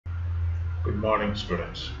Good morning,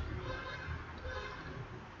 students.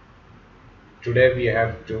 Today we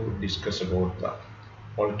have to discuss about the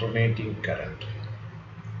alternating current.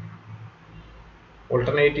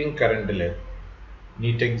 Alternating current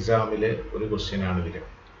NEET എക്സാമിലെ ഒരു question ആണ് വരിക.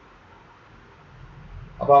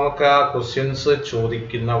 അപ്പോൾ നമുക്ക് ആ ക്വസ്റ്റ്യൻസ്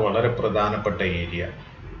ചോദിക്കുന്ന വളരെ പ്രധാനപ്പെട്ട ഏരിയ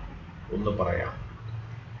ഒന്ന് പറയാം.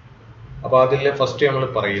 അപ്പോൾ അതിൽ ഫസ്റ്റ് നമ്മൾ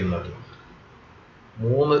പറയുന്നത്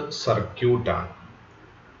മൂന്ന് സർക്യൂട്ടാണ്.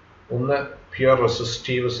 ഒന്ന് പ്യുർ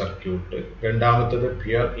റെസിസ്റ്റീവ് സർക്യൂട്ട്, രണ്ടാമത്തേത്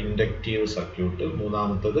പ്യുർ ഇൻഡക്റ്റീവ് സർക്യൂട്ട്,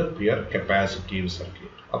 മൂന്നാമത്തേത് പ്യുർ കപ്പാസിറ്റീവ്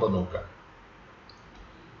സർക്യൂട്ട്. അപ്പോൾ നോക്കാം.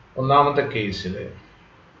 ഒന്നാമത്തെ കേസിൽ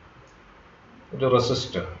ഒരു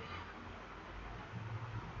റെസിസ്റ്റർ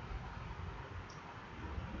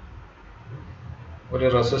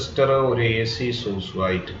ഒരു എ സി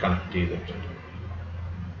സോഴ്സുമായിട്ട് കണക്ട് ചെയ്തിട്ടുണ്ട്.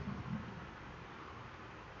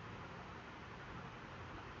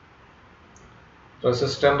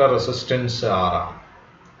 റെസിസ്റ്ററിന്റെ റെസിസ്റ്റൻസ് R ആണ്.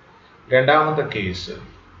 രണ്ടാമത്തെ കേസ്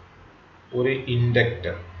ഒരു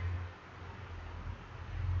ഇൻഡക്ടർ,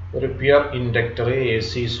 ഒരു pure inductor A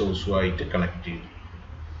C സോഴ്സുമായിട്ട് connect ചെയ്തു.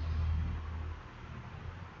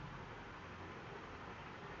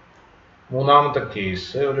 മൂന്നാമത്തെ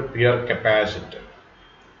കേസ് ഒരു pure capacitor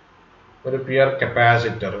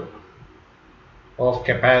of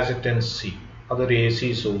capacitance C, അതൊരു എ സി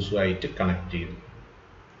സോഴ്സുമായിട്ട് കണക്ട് ചെയ്തു.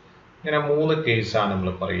 ഇങ്ങനെ മൂന്ന് കേസാണ് നമ്മൾ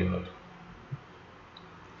പറയുന്നത്.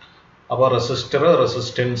 അപ്പോൾ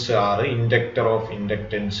resistance R, inductor of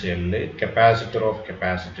inductance L, capacitor of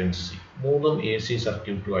capacitance C, മൂന്നും എ സി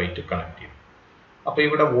സർക്യൂട്ടുമായിട്ട് കണക്ട് ചെയ്യും. അപ്പോൾ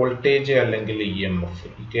ഇവിടെ വോൾട്ടേജ് അല്ലെങ്കിൽ EMF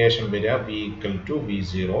ഇക്വേഷൻ വരിക V =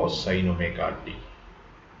 V0 sin ωt.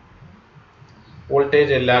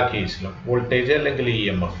 Voltage എല്ലാ കേസിലും വോൾട്ടേജ് അല്ലെങ്കിൽ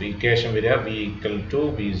EMF ഇക്വേഷൻ വരിക V =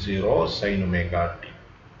 V0 sin ωt.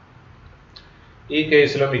 ഈ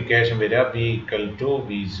കേസിലും ഇക്വേഷൻ വരിക V =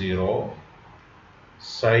 V0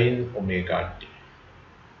 sin ωt.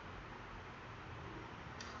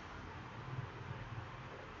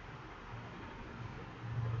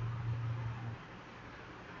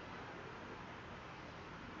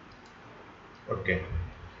 Okay,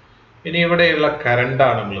 ഇനി ഇവിടെയുള്ള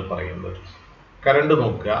കറണ്ടാണ് നമ്മൾ പറയുന്നത്. കറണ്ട്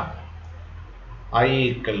നോക്കുക. I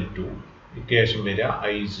 = ഇക്വേഷൻ വരിക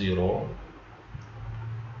I0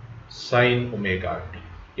 sin ωt.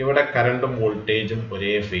 ഇവിടെ കറണ്ടും വോൾട്ടേജും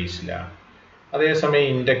ഒരേ ഫേസിലാണ്. അതേസമയം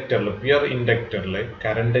ഇൻഡക്ടറിൽ, പ്യുർ ഇൻഡക്ടറിൽ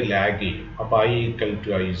കറണ്ട് ലാഗ് ചെയ്യും. അപ്പോൾ I =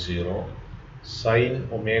 I0 sin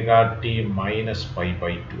ωt -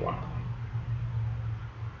 π/2 ആണ്.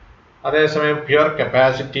 അതേസമയം പ്യുർ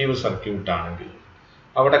കപ്പാസിറ്റീവ് സർക്യൂട്ട് ആണെങ്കിൽ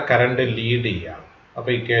അവിടെ കറണ്ട് ലീഡ് ചെയ്യാം.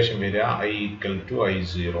 അപ്പോൾ ഇക്വേഷൻ വരിക I =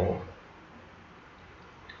 I0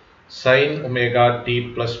 sin ωt +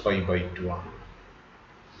 π/2 ആണ്.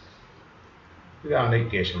 ഇതാണ്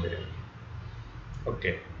ഇക്വേഷൻ വരിക.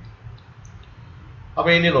 ഓക്കെ,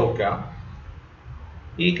 അപ്പോൾ ഇനി നോക്കാം.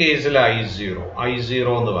 ഈ കേസിൽ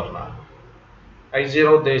I0 എന്ന് പറഞ്ഞാൽ I0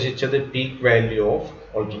 ഉദ്ദേശിച്ചത് peak value of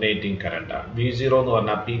alternating current ആണ്. V0 എന്ന്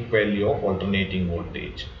പറഞ്ഞാൽ peak value of alternating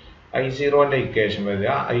voltage. I0ന്റെ equation വരിക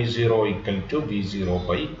I0 =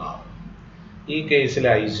 V0/R. ഈ കേസിൽ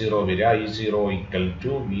I0 വരിക I0 =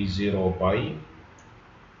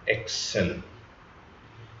 V0/XL.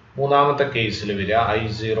 മൂന്നാമത്തെ കേസിൽ വരിക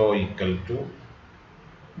I0 =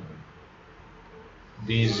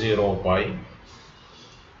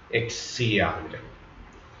 V0/XC ആണ്.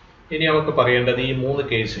 ഇനി നമുക്ക് പറയേണ്ടത് ഈ മൂന്ന്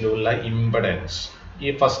കേസിലുള്ള ഇംപെഡൻസ്. ഈ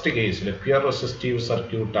ഫസ്റ്റ് കേസിൽ പ്യുർ റെസിസ്റ്റീവ്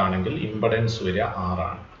സർക്യൂട്ട് ആണെങ്കിൽ ഇംപെഡൻസ് വരിക R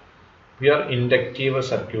ആണ്. പ്യുർ ഇൻഡക്റ്റീവ്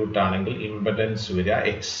സർക്യൂട്ട് ആണെങ്കിൽ ഇംപെഡൻസ് വരിക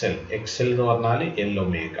XL എന്ന് പറഞ്ഞാൽ Lω.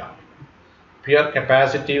 പ്യുർ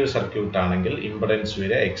കപ്പാസിറ്റീവ് സർക്യൂട്ട് ആണെങ്കിൽ ഇംപെഡൻസ്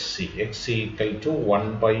വരിക XC =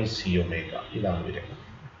 1/Cω. ഇതാണ് വരിക.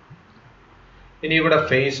 ഇനി ഇവിടെ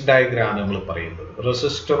ഫേസ് ഡയഗ്രാം ആണ് നമ്മൾ പറയുന്നത്.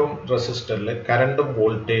 റെസിസ്റ്ററിൽ കറണ്ടും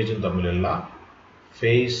വോൾട്ടേജും തമ്മിലുള്ള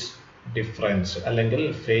ഫേസ് ഡിഫറൻസ് അല്ലെങ്കിൽ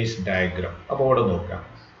ഫേസ് ഡയഗ്രാം. അപ്പോൾ ഇവിടെ നോക്കാം.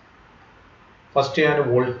 ഫസ്റ്റ് ഞാൻ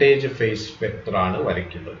വോൾട്ടേജ് ഫേസ് വെക്ടർ ആണ്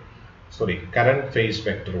വരയ്ക്കുന്നത്. കറണ്ട് ഫേസ്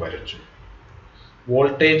വെക്ടർ വരച്ചു.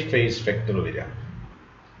 വോൾട്ടേജ് ഫേസ് വെക്ടർ വരിക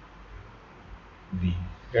V,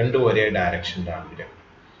 രണ്ടും ഒരേ ഡയറക്ഷനിലാണ് വരിക.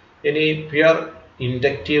 ഇനി പ്യുർ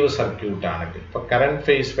ഇൻഡക്റ്റീവ് സർക്യൂട്ട് ആണെങ്കിൽ ഇപ്പോൾ കറണ്ട്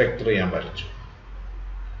ഫേസ് വെക്ടർ ഞാൻ വരച്ചു.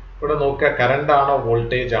 ഇവിടെ നോക്കുക, കറണ്ട് ആണോ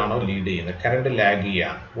വോൾട്ടേജ് ആണോ ലീഡ് ചെയ്യുന്നത്? കറണ്ട് ലാഗ്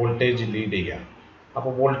ചെയ്യാൻ, വോൾട്ടേജ് ലീഡ് ചെയ്യാൻ.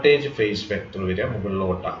 അപ്പോൾ വോൾട്ടേജ് ഫേസ് വെക്ടർ വരിക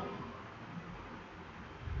മുകളിലോട്ടാണ്.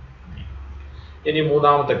 ഇനി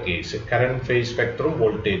മൂന്നാമത്തെ കേസ് കറണ്ട് ഫേസ് വെക്ടറും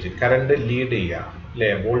വോൾട്ടേജ്, കറണ്ട് ലീഡ് ചെയ്യാം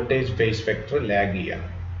അല്ലേ, വോൾട്ടേജ് ഫേസ് വെക്ടർ ലാഗ് ചെയ്യാം.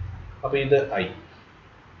 അപ്പോൾ ഇത് I,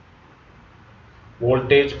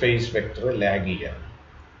 voltage phase vector lag ചെയ്യാം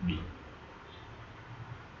B.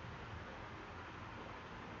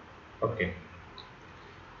 ഓക്കെ,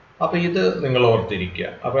 അപ്പോൾ ഇത് നിങ്ങൾ ഓർത്തിരിക്കുക.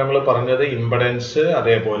 അപ്പോൾ നമ്മൾ പറഞ്ഞത് ഇംപെഡൻസ്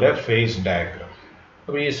അതേപോലെ ഫേസ് ഡയഗ്രം.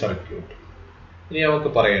 അപ്പോൾ ഈ സർക്യൂട്ട് ഇനി നമുക്ക്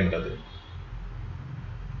പറയേണ്ടത്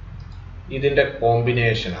ഇതിൻ്റെ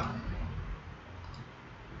കോമ്പിനേഷനാണ്.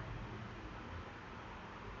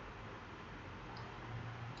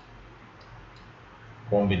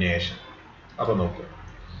 കോമ്പിനേഷൻ. അപ്പോൾ നോക്കുക,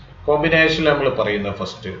 കോമ്പിനേഷനിൽ നമ്മൾ പറയുന്ന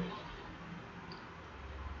ഫസ്റ്റ്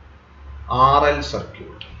RL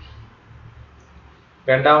സർക്യൂട്ട്,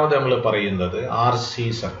 രണ്ടാമത് നമ്മൾ പറയുന്നത് RC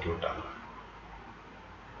സർക്യൂട്ടാണ്,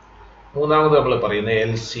 മൂന്നാമത് നമ്മൾ പറയുന്നത്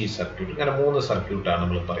LC സർക്യൂട്ട്. ഇങ്ങനെ 3 സർക്യൂട്ടാണ്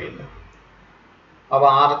നമ്മൾ പറയുന്നത്. അപ്പോൾ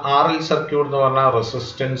RL സർക്യൂട്ട് എന്ന് പറഞ്ഞാൽ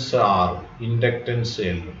resistance R, inductance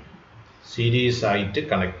L series ആയിട്ട്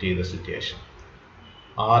കണക്ട് ചെയ്ത situation.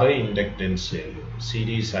 R inductance L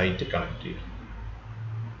series ആയിട്ട് കണക്ട് ചെയ്തു.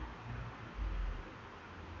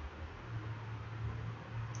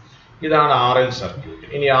 ഇതാണ് RL സർക്യൂട്ട്.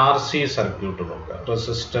 ഇനി RC സർക്യൂട്ട് നോക്കുക.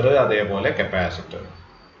 റെസിസ്റ്റർ അതേപോലെ കപ്പാസിറ്റർ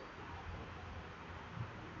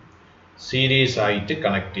സീരീസ് ആയിട്ട്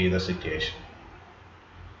കണക്ട് ചെയ്ത സിറ്റുവേഷൻ.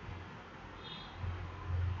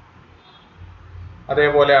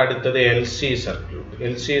 അതേപോലെ അടുത്തത് LC സർക്യൂട്ട്.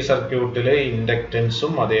 LC സർക്യൂട്ടിൽ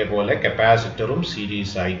ഇൻഡക്റ്റൻസും അതേപോലെ കപ്പാസിറ്ററും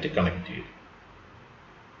സീരീസ് ആയിട്ട് കണക്ട് ചെയ്തു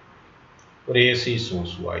ഒരു AC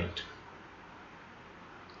സോഴ്സുമായിട്ട്.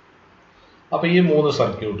 അപ്പോൾ ഈ 3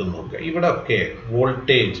 സർക്യൂട്ട് നോക്കുക. ഇവിടെ ഒക്കെ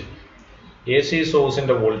വോൾട്ടേജ് AC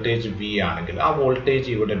സോഴ്സിന്റെ വോൾട്ടേജ് V ആണെങ്കിൽ ആ വോൾട്ടേജ്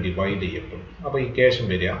ഇവിടെ ഡിവൈഡ് ചെയ്യപ്പെടും. അപ്പോൾ ഇക്വേഷൻ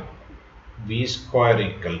വരിക V²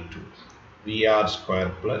 = VR²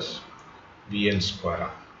 + VL²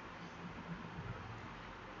 ആണ്.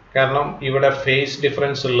 കാരണം ഇവിടെ ഫേസ്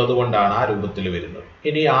ഡിഫറൻസ് ഉള്ളത് കൊണ്ടാണ് ആ രൂപത്തിൽ വരുന്നത്.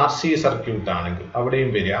 ഇനി RC സർക്യൂട്ട് ആണെങ്കിൽ അവിടെയും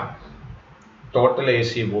വരിക total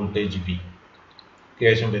AC voltage V.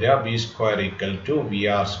 Equation വരിക V² =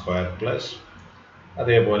 VR² +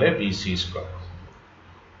 അതേപോലെ VC².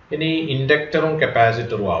 ഇനി ഇൻഡക്ടറും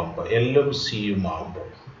കപ്പാസിറ്ററും ആകുമ്പോൾ L ഉം C ഉം ആകുമ്പോൾ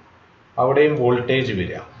അവിടെയും വോൾട്ടേജ്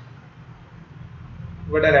വരിക.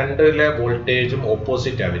 ഇവിടെ രണ്ടിലെ വോൾട്ടേജും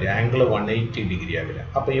ഓപ്പോസിറ്റ് ആവില്ല, ആംഗിൾ 180 ഡിഗ്രി ആവില്ല.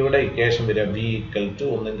 അപ്പോൾ ഇവിടെ ഇക്വേഷൻ വരിക V =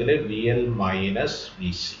 ഒന്നെങ്കിൽ VL -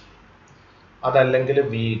 VC, അതല്ലെങ്കിൽ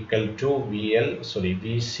V =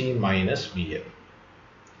 VC - VL.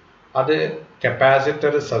 അത്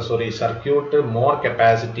കപ്പാസിറ്റർ സർക്യൂട്ട് മോർ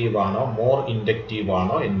കപ്പാസിറ്റീവ് ആണോ മോർ ഇൻഡക്റ്റീവ്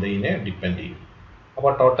ആണോ എന്നതിനെ ഡിപ്പെൻഡ് ചെയ്യും.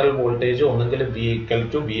 അപ്പോൾ ടോട്ടൽ വോൾട്ടേജ് ഒന്നെങ്കിൽ V =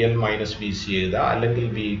 VL - VC എഴുതുക, അല്ലെങ്കിൽ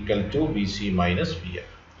V = VC - VL.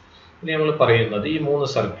 ഇനി നമ്മൾ പറയുന്നത് ഈ 3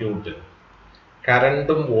 സർക്യൂട്ട്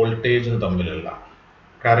കറണ്ടും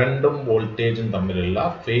വോൾട്ടേജും തമ്മിലുള്ള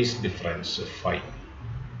ഫേസ് ഡിഫറൻസ് φ.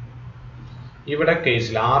 ഇവിടെ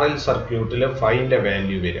കേസിൽ RL സർക്യൂട്ടിൽ φന്റെ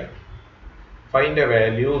വാല്യൂ വരിക. φന്റെ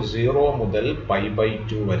വാല്യൂ 0 മുതൽ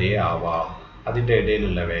π/2 വരെ ആവാം, അതിൻ്റെ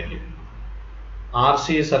ഇടയിലുള്ള വാല്യൂ. RC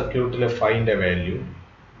സർക്യൂട്ടിലെ φന്റെ വാല്യൂ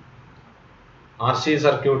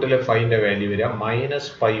വരിക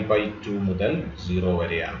 -π/2 മുതൽ 0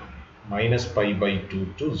 വരെയാണ്. -π/2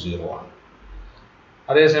 to 0 ആണ്.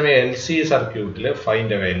 അതേസമയം LC സർക്യൂട്ടിൽ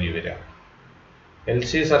φന്റെ വാല്യൂ വരിക.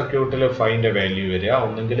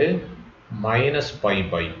 ഒന്നെങ്കിൽ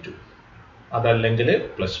 -π/2 അതല്ലെങ്കിൽ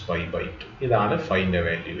 +π/2. ഇതാണ് φന്റെ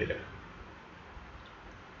വാല്യൂ വരിക.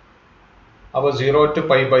 അപ്പോൾ 0 to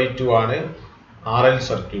π/2 ആണ് RL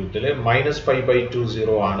സർക്യൂട്ടിൽ, -π/2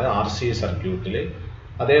 0 ആണ് RC സർക്യൂട്ടിൽ.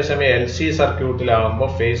 അതേസമയം LC സർക്യൂട്ടിലാകുമ്പോൾ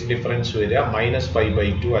ഫേസ് ഡിഫറൻസ് വരിക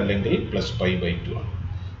 -π/2 അല്ലെങ്കിൽ +π/2 ആണ്.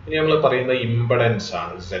 ഇനി നമ്മൾ പറയുന്ന ഇംപെഡൻസ്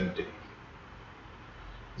ആണ് Z.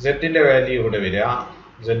 Zന്റെ വാല്യൂ ഇവിടെ വരിക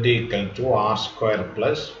Z = R² +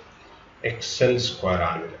 XL²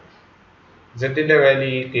 ആണ് വരിക. Zന്റെ വാല്യൂ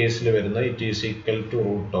ഈ കേസിൽ വരുന്നത് it is equal to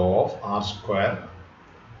 √R²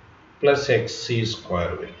 + XC²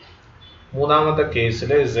 വരും. മൂന്നാമത്തെ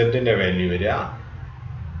കേസിൽ Zന്റെ വാല്യൂ വരിക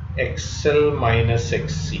XL -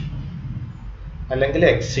 XC അല്ലെങ്കിൽ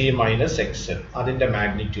XC - XL, അതിൻ്റെ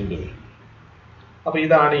മാഗ്നിറ്റ്യൂഡ് വരും. അപ്പോൾ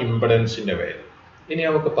ഇതാണ് ഇംപെഡൻസിൻ്റെ വാല്യൂ. ഇനി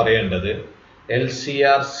നമുക്ക് പറയേണ്ടത്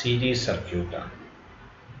LCR സീരീസ് സർക്യൂട്ടാണ്.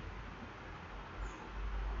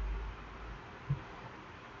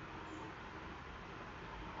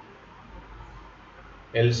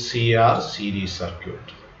 LCR series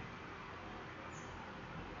circuit.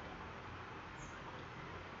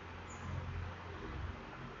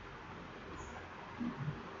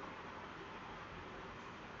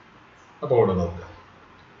 അപ്പോൾ ഇവിടെ നോക്കുക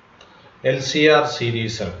LCR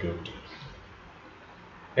series circuit.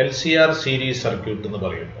 LCR series circuit എന്ന്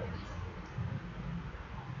പറയുമ്പോൾ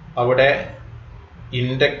അവിടെ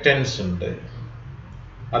ഇൻഡക്റ്റൻസ് ഉണ്ട്,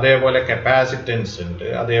 അതേപോലെ കപ്പാസിറ്റൻസ് ഉണ്ട്,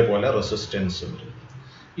 അതേപോലെ റെസിസ്റ്റൻസ് ഉണ്ട്.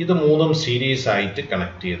 ഇത് മൂന്നും സീരീസ് ആയിട്ട്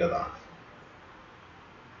കണക്ട് ചെയ്തതാണ്.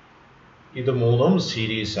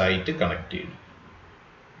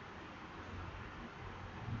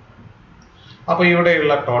 അപ്പോൾ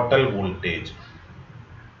ഇവിടെയുള്ള ടോട്ടൽ വോൾട്ടേജ്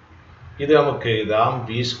ഇത് നമുക്ക് എഴുതാം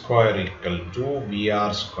V square equal to V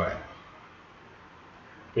R square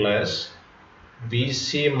plus V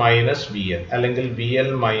C minus V L അല്ലെങ്കിൽ V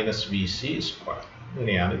L minus V C square.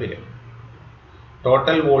 ഇങ്ങനെയാണ് വരിക.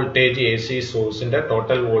 ടോട്ടൽ വോൾട്ടേജ് എ സി സോഴ്സിന്റെ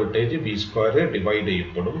total voltage V square divide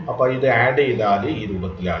ചെയ്യപ്പെടും. അപ്പോൾ ഇത് ആഡ് ചെയ്താൽ ഈ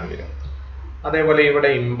രൂപത്തിലാണ് വരിക. അതേപോലെ ഇവിടെ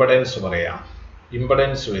ഇംപെഡൻസ് പറയാം.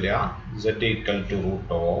 ഇംപെഡൻസ് വരിക Z equal to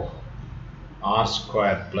root of R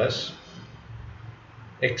square plus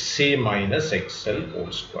X C minus X L whole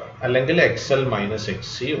square അല്ലെങ്കിൽ X L minus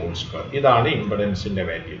X C whole square. ഇതാണ് ഇംപെഡൻസിന്റെ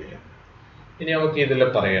വാല്യൂ വരിക. ഇനി നമുക്ക് ഇതിൽ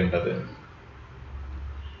പറയേണ്ടത്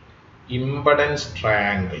ഇംപെഡൻസ്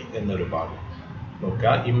ട്രയാങ്കിൾ എന്നൊരു ഭാഗം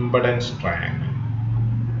നോക്കുക. Impedance triangle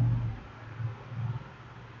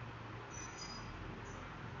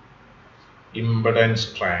impedance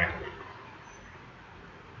triangle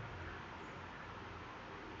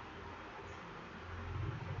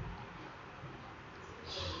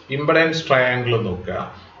impedance triangle നോക്കുക.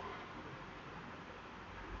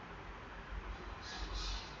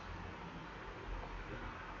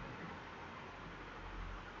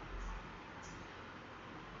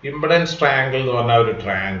 ഇംപെഡൻസ് ട്രയാങ്കിൾ എന്ന് പറഞ്ഞാൽ ഒരു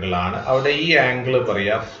ട്രയാങ്കിൾ ആണ്. അവിടെ ഈ ആംഗിൾ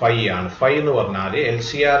പറയാ ഫൈ ആണ്. ഫൈ എന്ന് പറഞ്ഞാൽ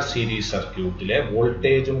LCR സീരീസ് സർക്യൂട്ടിലെ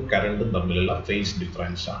വോൾട്ടേജും കറണ്ടും തമ്മിലുള്ള ഫേസ്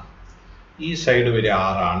ഡിഫറൻസ് ആണ്. ഈ സൈഡ് വരെ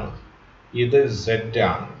R ആണ്, ഇത് Z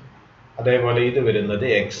ആണ്, അതേപോലെ ഇത് വരുന്നത്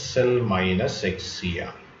XL മൈനസ് XC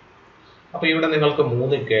ആണ്. അപ്പോൾ ഇവിടെ നിങ്ങൾക്ക്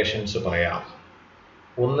 3 ഇക്വേഷൻസ് പറയാം.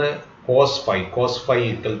 ഒന്ന് cos phi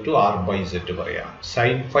equal to R by Z പറയാം.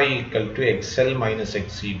 sin phi equal to XL minus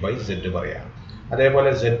XC by Z പറയാം.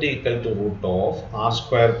 അതേപോലെ Z equal to root of R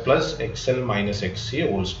square plus XL minus XC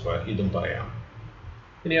whole square ഇതും പറയാം.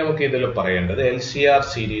 ഇനി നമുക്ക് ഇതിൽ പറയേണ്ടത് LCR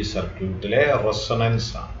സീരീസ് സർക്യൂട്ടിലെ റെസൊണൻസ്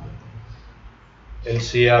ആണ്.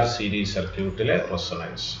 LCR സീരീസ് സർക്യൂട്ടിലെ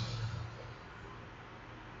resonance.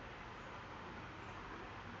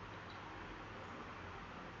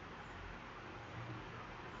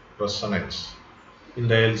 Resonance in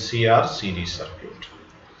the LCR series circuit.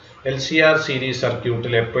 LCR series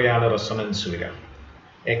സർക്യൂട്ടിൽ എപ്പോഴാണ് റെസൊണൻസ് വരിക?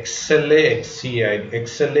 XL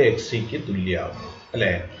XCക്ക് തുല്യമാകും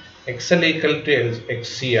അല്ലേ? XL ഈക്വൽ ടു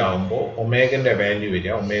XC ആകുമ്പോൾ ഒമേഗന്റെ വാല്യൂ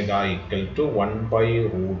വരിക omega equal to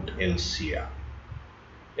 1/√LC.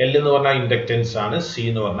 L എന്ന് പറഞ്ഞാൽ ഇൻഡക്റ്റൻസ് ആണ്, C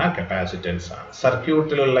എന്ന് പറഞ്ഞാൽ കപ്പാസിറ്റൻസ് ആണ്.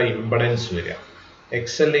 സർക്യൂട്ടിലുള്ള ഇംപെഡൻസ് വരിക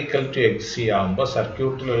XL ഈക്വൽ ടു XC ആകുമ്പോൾ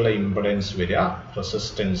സർക്യൂട്ടിലുള്ള ഇംപെഡൻസ് വരിക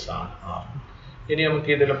റെസിസ്റ്റൻസ് ആണ് R. ഇനി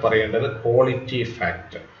നമുക്ക് ഇതിൽ പറയേണ്ടത് quality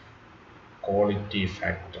factor. Quality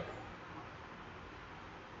factor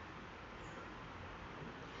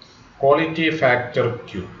quality factor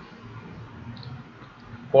Q.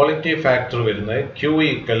 Quality factor വരുന്നത് Q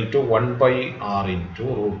equal to 1/R into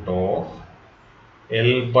root of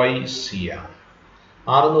L by C ആണ്.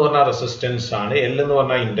 R എന്ന് പറഞ്ഞാൽ റെസിസ്റ്റൻസ് ആണ്, L എന്ന്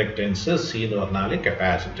പറഞ്ഞാൽ ഇൻഡക്റ്റൻസ്, C എന്ന് പറഞ്ഞാൽ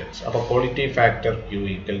കപ്പാസിറ്റൻസ്. അപ്പോൾ quality factor Q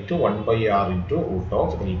equal to 1/R into root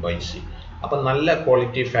of L by C. അപ്പം നല്ല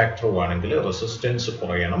ക്വാളിറ്റി ഫാക്ടർ ആണെങ്കിൽ റെസിസ്റ്റൻസ്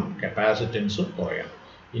കുറയണം, കപ്പാസിറ്റൻസ് കുറയണം,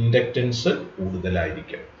 ഇൻഡക്റ്റൻസ്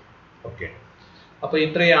കൂടുതലായിരിക്കും. ഓക്കെ, അപ്പോൾ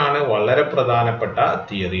ഇത്രയാണ് വളരെ പ്രധാനപ്പെട്ട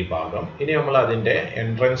തിയറി ഭാഗം. ഇനി നമ്മൾ അതിൻ്റെ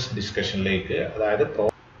എൻട്രൻസ് ഡിസ്കഷനിലേക്ക്, അതായത്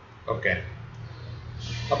ഓക്കെ,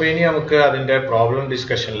 അപ്പോൾ ഇനി നമുക്ക് അതിൻ്റെ പ്രോബ്ലം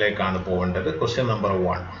ഡിസ്കഷനിലേക്കാണ് പോകേണ്ടത്. ക്വസ്റ്റ്യൻ നമ്പർ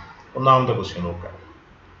 1, ഒന്നാമത്തെ ക്വസ്റ്റ്യൻ നോക്കാം.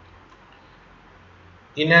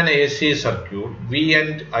 In an AC circuit V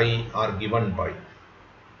and I are given by.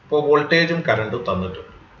 ഇപ്പോൾ വോൾട്ടേജും കറണ്ടും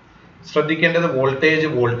തന്നിട്ടുണ്ട്. ശ്രദ്ധിക്കേണ്ടത് വോൾട്ടേജ്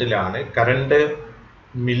വോൾട്ടിലാണ്, കറണ്ട്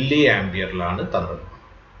മില്ലി ആംപിയറിലാണ് തന്നത്.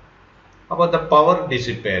 അപ്പോൾ ദ പവർ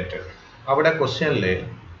ഡിസിപ്പേറ്റഡ്, അവിടെ ക്വസ്റ്റ്യനിൽ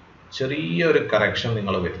ചെറിയൊരു കറക്ഷൻ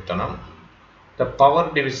നിങ്ങൾ വരുത്തണം. The power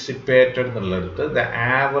dissipated എന്നുള്ളടുത്ത് the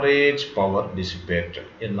average power dissipated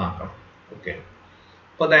എന്നാക്കണം. Okay,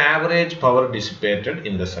 അപ്പോൾ the average power dissipated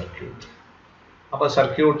in the circuit. അപ്പോൾ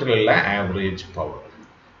സർക്യൂട്ടിലുള്ള ആവറേജ് പവർ.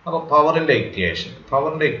 അപ്പോൾ പവറിൻ്റെ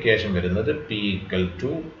ഇക്വേഷൻ വരുന്നത് P equal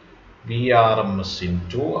to VRMS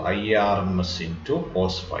into IRMS into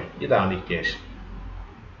cos phi. ഇതാണ് ഇക്വേഷൻ.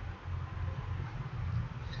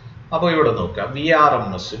 അപ്പോൾ ഇവിടെ നോക്കുക,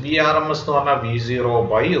 VRMS എന്ന് പറഞ്ഞാൽ V0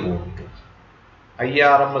 ബൈ റൂട്ട് 2.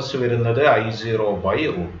 IRMS വരുന്നത് I0 by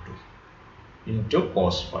root 2 into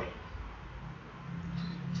cos phi.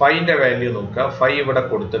 ഫൈൻ്റെ value നോക്കുക. ഫൈ ഇവിടെ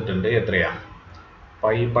കൊടുത്തിട്ടുണ്ട്, എത്രയാണ്?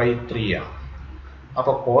 പൈ ബൈ 3 ആണ്.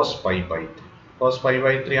 അപ്പോൾ cos പൈ ബൈ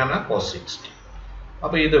 3 ആണ് cos 60.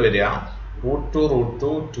 അപ്പോൾ ഇത് വരിക √2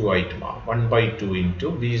 √2 2 ആയിട്ട് മാറും. 1/2 ഇൻറ്റു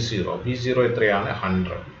V0 എത്രയാണ്?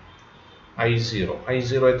 100.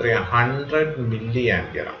 I0 എത്രയാണ്? 100 മില്ലി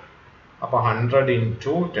ആംപിയർ ആണ്. അപ്പോൾ 100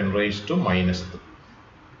 into 10 raise to minus 3.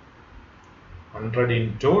 100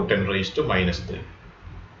 into 10 raise to minus 3.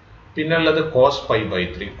 പിന്നുള്ളത് കോസ് പൈ ബൈ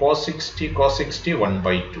 3. കോസ് 60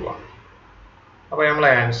 1/2 ആണ്. അപ്പോൾ നമ്മളെ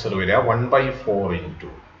ആൻസർ വരിക 1/4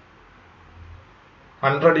 into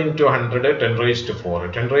 100 into 100 10 raised to 4.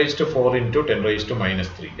 10 raised to 4 into 10 raised to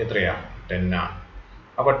 -3 എത്രയാണ്? 10 ആണ്.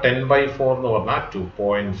 അപ്പോൾ 10/4 എന്ന് പറഞ്ഞാൽ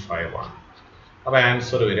 2.5 ആണ്. അപ്പോൾ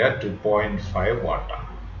ആൻസർ വരിക 2.5 വാട്ടാണ്.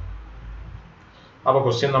 അപ്പോൾ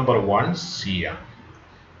ക്വസ്റ്റ്യൻ നമ്പർ 1 സി ആണ്.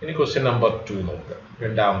 ഇനി ക്വസ്റ്റ്യൻ നമ്പർ 2 നോക്കുക.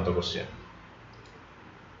 രണ്ടാമത്തെ ക്വസ്റ്റ്യൻ.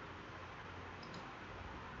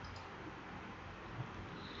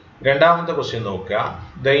 രണ്ടാമത്തെ ക്വസ്റ്റ്യൻ നോക്കുക.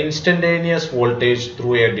 The instantaneous voltage through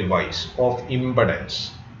A device of impedance.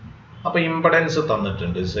 അപ്പോൾ ഇംപെഡൻസ്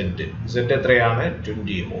തന്നിട്ടുണ്ട് Z എത്രയാണ്?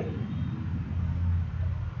 20 ഓം.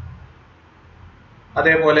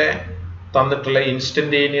 അതേപോലെ തന്നിട്ടുള്ള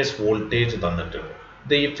ഇൻസ്റ്റന്റേനിയസ് വോൾട്ടേജ് തന്നിട്ടുണ്ട്.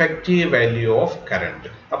 The effective value of current.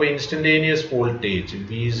 അപ്പോൾ ഇൻസ്റ്റന്റേനിയസ് വോൾട്ടേജ്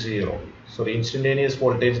ഇൻസ്റ്റന്റേനിയസ്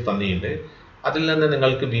വോൾട്ടേജ് തന്നിട്ടുണ്ട്. അതിൽ നിന്ന്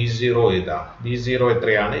നിങ്ങൾക്ക് V0 എഴുതാം. V0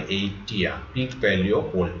 എത്രയാണ്? 80 ആണ്. പീക്ക് വാല്യൂ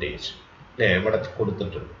ഓഫ് വോൾട്ടേജ് അല്ലേ? ഇവിടെ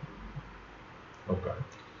കൊടുത്തിട്ടുണ്ട്. ഓക്കെ,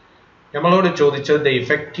 നമ്മളോട് ചോദിച്ചത് the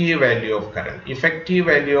effective value of current. Effective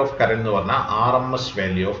value of current എന്ന് പറഞ്ഞാൽ RMS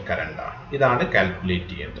വാല്യൂ ഓഫ് കറണ്ട് ആണ്. ഇതാണ്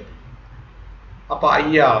കാൽക്കുലേറ്റ് ചെയ്യേണ്ടത്. അപ്പോൾ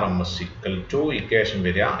IRMS ഇക്വൽ ടു ഇക്വേഷൻ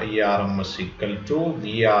വരിക IRMS equal to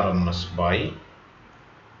VRMS by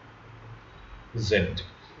Z.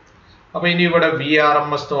 അപ്പോൾ ഇനി ഇവിടെ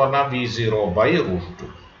VRMS എന്ന് പറഞ്ഞാൽ V0/√2.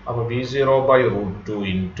 അപ്പോൾ V0/√2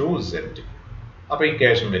 ഇൻറ്റു Z. അപ്പോൾ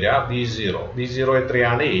ഇക്വേഷൻ വരിക V0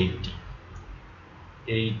 എത്രയാണ്?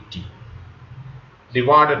 80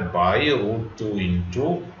 divided by √2 into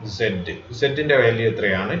Z. Value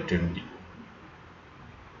എത്രയാണ്? 20.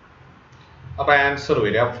 അപ്പോൾ ആൻസർ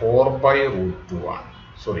വരിക 4/√2 ആണ്.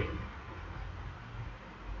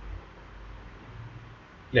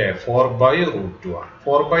 അല്ലേ? 4/√2 ആണ്.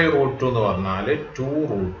 4/√2 എന്ന് പറഞ്ഞാൽ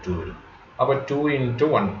 2√2 വരും. അപ്പോൾ 2 ഇൻറ്റു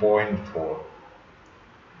 1.4.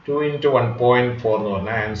 2 ഇൻറ്റു 1.4 എന്ന്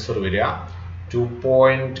പറഞ്ഞാൽ ആൻസർ വരിക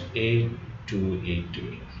 2.828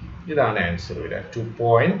 വരും. ഇതാണ് ആൻസർ വരിക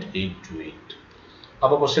 2.828.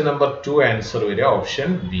 അപ്പോൾ ക്വസ്റ്റ്യൻ നമ്പർ 2 ആൻസർ വരിക ഓപ്ഷൻ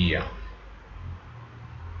ബി ആണ്.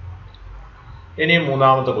 ഇനി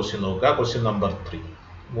മൂന്നാമത്തെ ക്വസ്റ്റ്യൻ നോക്കുക. Question number 3.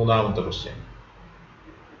 മൂന്നാമത്തെ ക്വസ്റ്റ്യൻ.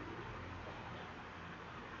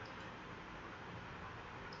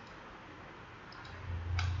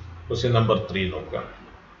 Question number 3 നോക്കുക.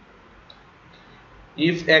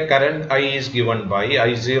 If a current I is given by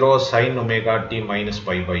I0 sin omega t minus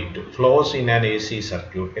pi by 2 flows in an AC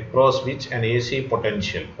circuit across which an AC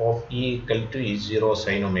potential of E equal to E0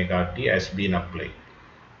 sin omega t has been applied,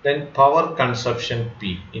 then power consumption P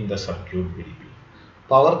in the circuit will be.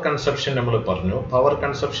 Power consumption നമ്മൾ പറഞ്ഞു. Power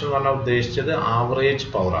consumption എന്ന് പറഞ്ഞാൽ ഉദ്ദേശിച്ചത് average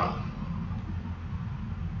power ആണ്.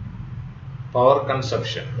 Power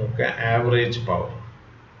consumption okay, average power.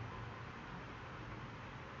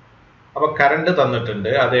 അപ്പോൾ current തന്നിട്ടുണ്ട്,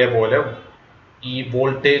 അതേപോലെ ഈ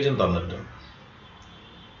വോൾട്ടേജും തന്നിട്ടുണ്ട്.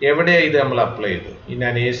 എവിടെയാണ് ഇത് നമ്മൾ അപ്ലൈ ചെയ്തു? In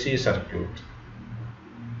an AC circuit.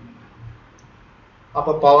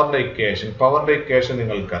 അപ്പോൾ പവറിന്റെ ഇക്വേഷൻ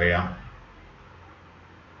നിങ്ങൾക്കറിയാം.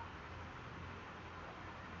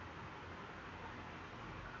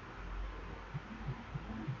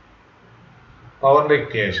 പവറിന്റെ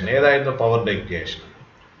ഇക്വേഷൻ ഏതായിരുന്നു? പവറിന്റെ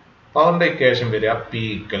ഇക്വേഷൻ വരിക P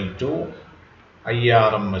equal to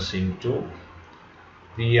IRMS into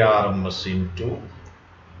VRMS into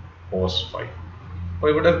cos phi. അപ്പോൾ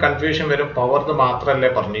ഇവിടെ കൺഫ്യൂഷൻ വരും. പവറിന് മാത്രമല്ലേ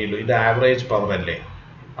പറഞ്ഞുള്ളൂ, ഇത് ആവറേജ് പവർ അല്ലേ?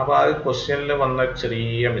 അപ്പോൾ അത് ക്വസ്റ്റ്യനിൽ വന്ന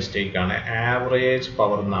ചെറിയ മിസ്റ്റേക്കാണ്. ആവറേജ്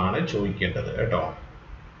പവർ എന്നാണ് ചോദിക്കേണ്ടത് കേട്ടോ.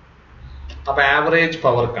 അപ്പോൾ ആവറേജ്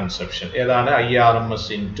പവർ കൺസപ്ഷൻ ഏതാണ്? IRMS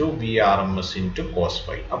into VRMS into cos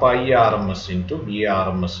phi. അപ്പോൾ IRMS into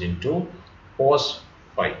VRMS into cos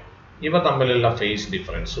phi. ഇവ തമ്മിലുള്ള ഫേസ്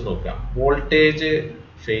ഡിഫറൻസ് നോക്കാം. വോൾട്ടേജ്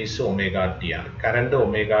ഫേസ് ω t ആണ്, കറണ്ട് ω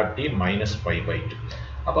t minus π/2.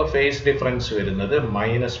 അപ്പോൾ ഫേസ് ഡിഫറൻസ് വരുന്നത്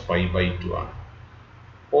 -π/2 ആണ്.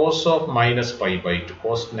 കോസ് ഓഫ് -π/2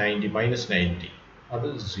 കോസ് 90 -90 അത്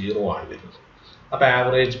 0 ആണ് വരുന്നത്. അപ്പോൾ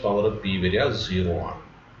ആവറേജ് പവർ P വരിക 0 ആണ്.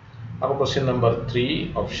 അപ്പോൾ ക്വസ്റ്റ്യൻ നമ്പർ 3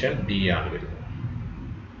 ഓപ്ഷൻ ഡി ആണ് വരുന്നത്.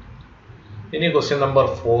 ഇനി ക്വസ്റ്റ്യൻ നമ്പർ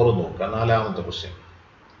 4 നോക്കുക. നാലാമത്തെ ക്വസ്റ്റ്യൻ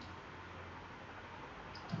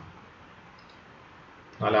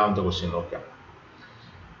നോക്കാം.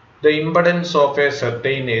 The impedance of a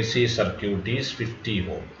certain AC circuit is 50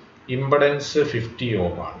 ohm. Impedance 50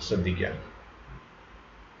 ohm ആണ്. ശ്രദ്ധിക്കുക.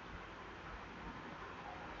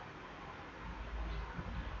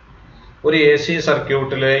 ഒരു AC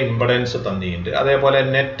സർക്യൂട്ടിലെ ഇംപെഡൻസ് തന്നിട്ടുണ്ട്, അതേപോലെ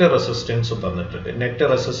നെറ്റ് റെസിസ്റ്റൻസ് തന്നിട്ടുണ്ട്. നെറ്റ്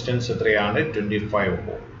റെസിസ്റ്റൻസ് എത്രയാണ്? 25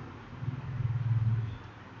 ohm.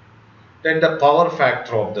 Then the power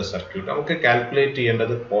factor of the circuit നമുക്ക് കാൽക്കുലേറ്റ്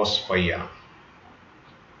ചെയ്യേണ്ടത് cos phi ആണ്.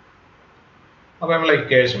 അപ്പോൾ നമ്മൾ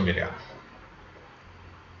ഇക്വേഷൻ വരിക.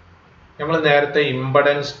 നമ്മൾ നേരത്തെ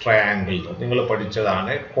ഇംപെഡൻസ് ട്രയാങ്കിൾ നിങ്ങൾ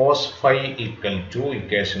പഠിച്ചതാണ്. cos phi equal to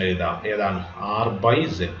equation എഴുതാം. ഏതാണ്?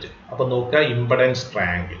 r/z. അപ്പോൾ നോക്കുക, ഇംപെഡൻസ്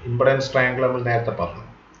ട്രയാങ്കിൾ നമ്മൾ നേരത്തെ പറഞ്ഞു.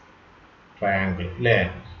 ട്രയാങ്കിൾ അല്ലേ?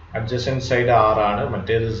 അഡ്ജസൻറ്റ് സൈഡ് r ആണ്,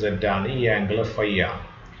 മറ്റേത് z ആണ്, ഈ ആംഗിൾ phi ആണ്,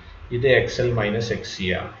 ഇത് xl മൈനസ് xc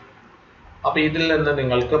ആണ്. അപ്പോൾ ഇതിൽ നിന്ന്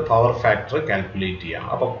നിങ്ങൾക്ക് പവർ ഫാക്ടർ കാൽക്കുലേറ്റ് ചെയ്യാം.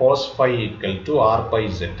 അപ്പോൾ cos phi equal to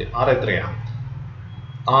r/z. r എത്രയാണ്?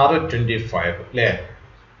 r 25 അല്ലേ?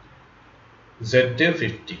 z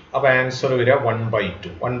 50. അപ്പോൾ ആൻസർ വരിക 1/2.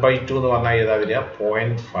 1/2 എന്ന് പറഞ്ഞാൽ ഏതാ വരിക?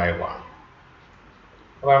 0.5 ആണ്.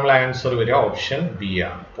 അപ്പോൾ നമ്മൾ ആൻസർ വരിക ഓപ്ഷൻ ബി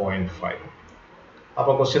ആണ്, 0.5.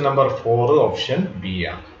 അപ്പോൾ ക്വസ്റ്റ്യൻ നമ്പർ 4 ഓപ്ഷൻ ബി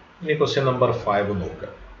ആണ്. ഇനി ക്വസ്റ്റ്യൻ നമ്പർ 5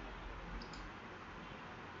 നോക്കുക.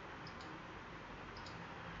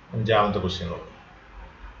 അഞ്ചാമത്തെ ക്വസ്റ്റ്യൻ നോക്കുക.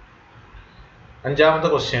 അഞ്ചാമത്തെ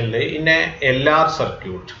ക്വസ്റ്റ്യനിൽ in A LR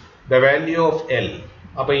circuit the value of L.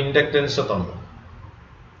 അപ്പോൾ ഇൻഡക്റ്റൻസ് തന്നു,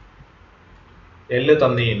 L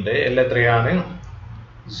തന്നിട്ടുണ്ട്. L എത്രയാണ്?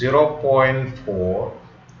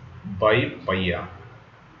 0.4/π ആണ്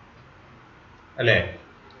അല്ലേ?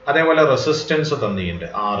 അതേപോലെ റെസിസ്റ്റൻസ് തന്നിട്ടുണ്ട്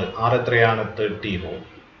R എത്രയാണ്? 30 ohm.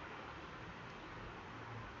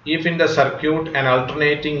 If in the circuit an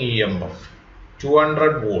alternating EMF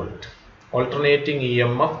 200 volt, alternating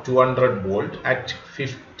EMF 200 volt at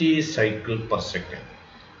 50 cycle per second.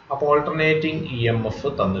 അപ്പോൾ ഓൾട്ടർനേറ്റിംഗ് EMF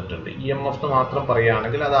തന്നിട്ടുണ്ട്. EMF മാത്രം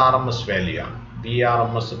പറയുകയാണെങ്കിൽ അത് RMS വാല്യൂ ആണ്.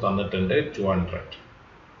 VRMS തന്നിട്ടുണ്ട് 200.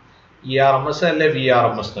 ERMS അല്ലെ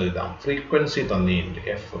VRMS എന്ന് എഴുതാം. ഫ്രീക്വൻസി തന്നിട്ടുണ്ട്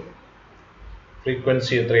F.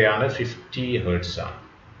 ഫ്രീക്വൻസി എത്രയാണ്? 50 ഹെർട്സ് ആണ്.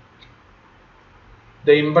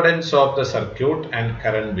 The impedance of the circuit and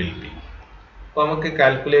current will be. അപ്പോൾ നമുക്ക്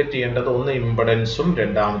കാൽക്കുലേറ്റ് ചെയ്യേണ്ടത് ഒന്ന് ഇംപെഡൻസും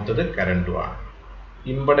രണ്ടാമത്തത് കറണ്ടുമാണ്.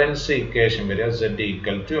 ഇംപെഡൻസ് ഇക്വേഷൻ വരിക Z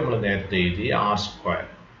equal to നമ്മൾ നേരത്തെ എഴുതി R².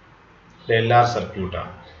 ഇത് LR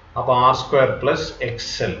സർക്യൂട്ടാണ്. അപ്പോൾ R² പ്ലസ്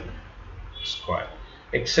XL².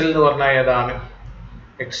 XL എന്ന് പറഞ്ഞാൽ ഏതാണ്?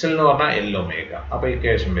 XL എന്ന് പറഞ്ഞാൽ L ഒമേഗ. അപ്പോൾ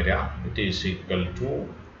ഇക്വേഷൻ വരിക it is equal to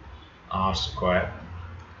R².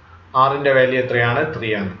 ആറിൻ്റെ വാല്യൂ എത്രയാണ്?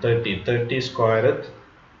 330. 30²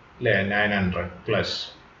 അല്ലേ? 900 പ്ലസ്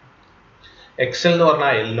XL എന്ന്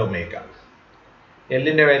പറഞ്ഞാൽ L ഒമേഗ.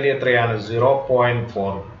 Lന്റെ വാല്യൂ എത്രയാണ്?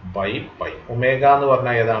 0.4/π. ഒമേഗ എന്ന്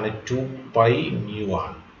പറഞ്ഞാൽ ഏതാണ്? 2π ന്യൂ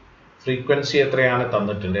ആണ്. ഫ്രീക്വൻസി എത്രയാണ്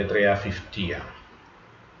തന്നിട്ടുണ്ട്? എത്രയാ? 50 ആണ്.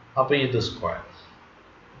 അപ്പോൾ ഇത് സ്ക്വയർ.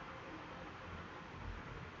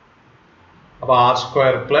 അപ്പോൾ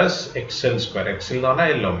R² പ്ലസ് XL². XL എന്ന് പറഞ്ഞാൽ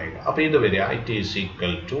L ഒമേഗ. അപ്പോൾ ഇത് വരിക it is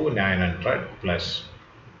equal to 900 plus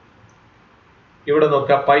ഇവിടെ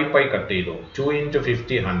നോക്കുക പൈ കട്ട് ചെയ്തു. 2 ×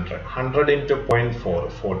 50 100. 100 × 0.4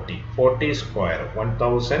 40. 40²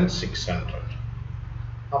 1600.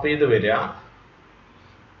 അപ്പോൾ ഇത് വരിക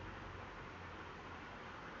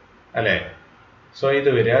അല്ലേ? സോ ഇത്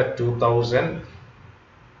വരിക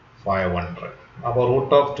 2500. അപ്പോൾ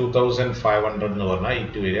റൂട്ട് ഓഫ് 2500 എന്ന് പറഞ്ഞാൽ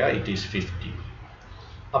ഇത് വരിക ഇറ്റ് ഈസ് 50.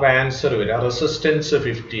 അപ്പോൾ ആൻസർ വരിക റെസിസ്റ്റൻസ്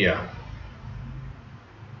 50 ആണ്.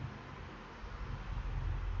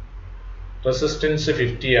 റെസിസ്റ്റൻസ്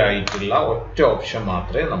 50 ആയിട്ടുള്ള ഒറ്റ ഓപ്ഷൻ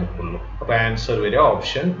മാത്രമേ നമുക്കുള്ളൂ. അപ്പോൾ ആൻസർ വരിക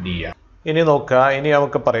ഓപ്ഷൻ ഡി ആണ്. ഇനി നോക്കുക, ഇനി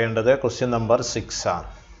നമുക്ക് പറയേണ്ടത് ക്വസ്റ്റ്യൻ നമ്പർ 6 ആണ്.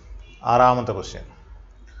 ആറാമത്തെ ക്വസ്റ്റ്യൻ.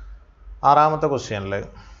 ആറാമത്തെ ക്വസ്റ്റ്യനിൽ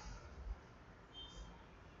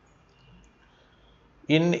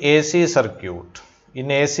in AC circuit, in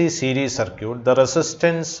AC series circuit, the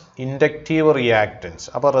resistance inductive reactance.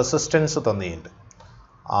 അപ്പോൾ റെസിസ്റ്റൻസ് തന്നിട്ടുണ്ട്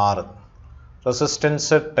R.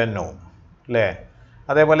 റെസിസ്റ്റൻസ് 10 ohm അല്ലേ?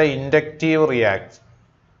 അതേപോലെ inductive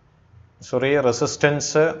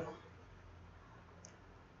resistance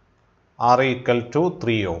R equal to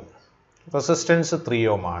 3 ohm. Resistance 3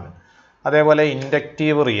 ohm ആണ്. അതേപോലെ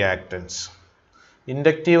ഇൻഡക്റ്റീവ് റിയാക്റ്റൻസ്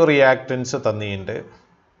തന്നിട്ടുണ്ട്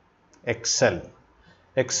XL.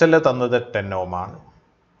 XL തന്നത് 10 ohm ആണ്.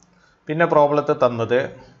 പിന്നെ പ്രോബ്ലത്തിൽ തന്നത്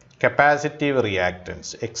കപ്പാസിറ്റീവ് റിയാക്റ്റൻസ്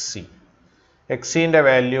XC. XCൻ്റെ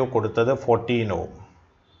വാല്യൂ കൊടുത്തത് 14 ohm.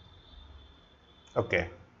 ഓക്കെ.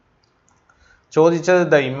 ചോദിച്ചത്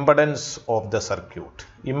the impedance of the circuit.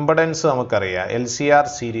 Impedance നമുക്കറിയാം LCR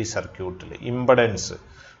സീരീസ് സർക്യൂട്ടിൽ impedance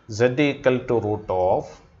Z equal to root of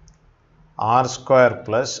R²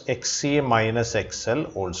 plus XC minus XL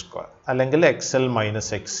whole square അല്ലെങ്കിൽ XL minus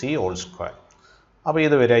XC whole square. അപ്പോൾ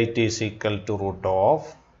ഇത് വരിക it is equal to root of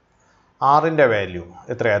ആറിൻ്റെ value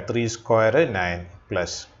എത്രയാണ്? 3² 9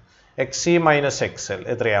 plus XC minus XL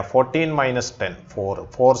എത്രയാണ്? 14 minus 10 4.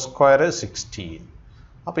 4² 16.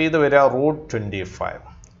 അപ്പോൾ ഇത് വരിക റൂട്ട് 25.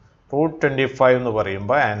 റൂട്ട് 25 എന്ന്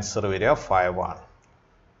പറയുമ്പോൾ ആൻസർ വരിക 5 ആണ്.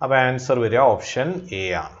 അപ്പോൾ ആൻസർ വരിക ഓപ്ഷൻ എ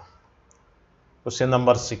ആണ്. Question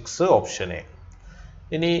number 6 option A.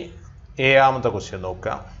 ഇനി ഏഴാമത്തെ ക്വസ്റ്റ്യൻ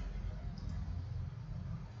നോക്കാം.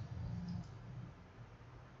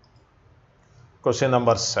 Question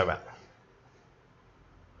number 7.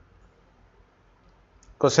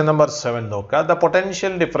 Question number 7 നോക്കുക. The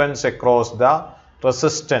potential difference across the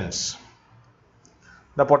resistance.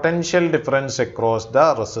 The potential difference across the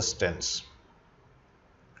resistance.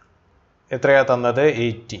 എത്രയാ തന്നത്?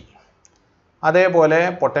 80. അതേപോലെ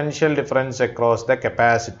potential difference across the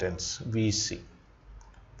capacitance VC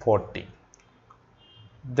 40.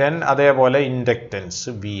 Then അതേപോലെ ഇൻഡക്റ്റൻസ്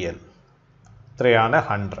VL ഇത്രയാണ്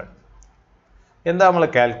 100. എന്താ നമ്മൾ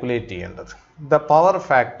കാൽക്കുലേറ്റ് ചെയ്യേണ്ടത്? The power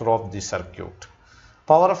factor of the circuit.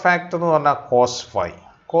 Power factor എന്ന് പറഞ്ഞാൽ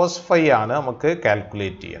cos phi ആണ് നമുക്ക്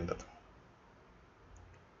കാൽക്കുലേറ്റ് ചെയ്യേണ്ടത്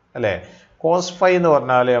അല്ലേ? cos phi എന്ന്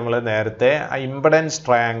പറഞ്ഞാൽ നമ്മൾ നേരത്തെ ഇംപെഡൻസ്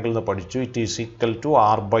ട്രയാങ്കിൾ എന്ന് പഠിച്ചു. It is equal to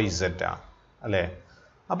R/Z ആണ് അല്ലേ?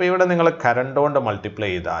 അപ്പോൾ ഇവിടെ നിങ്ങൾ കറണ്ട് കൊണ്ട്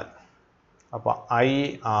മൾട്ടിപ്ലൈ ചെയ്താൽ അപ്പോൾ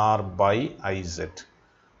IR/IZ.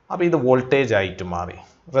 അപ്പോൾ ഇത് വോൾട്ടേജ് ആയിട്ട് മാറി.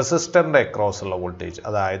 റെസിസ്റ്ററിൻ്റെ അക്രോസ് ഉള്ള വോൾട്ടേജ്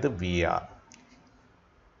അതായത് VR.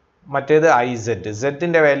 മറ്റേത് IZ.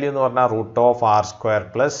 Z-ൻ്റെ വാല്യൂ എന്ന് പറഞ്ഞാൽ √R²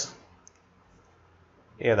 പ്ലസ്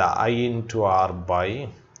ഏതാ I into R/I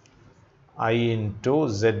into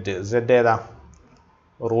Z. Z ഏതാ?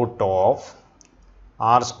 √R²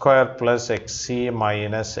 plus XC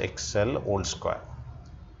minus XL whole square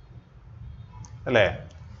അല്ലേ?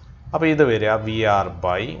 അപ്പോൾ ഇത് വരിക VR/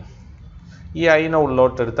 ഈ ഐനെ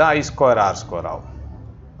ഉള്ളോട്ടെടുത്ത് I² R² ആവും.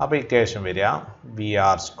 അപ്പോൾ ഇക്വേഷൻ വരിക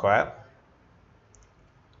VR²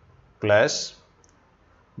 plus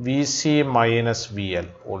VC minus VL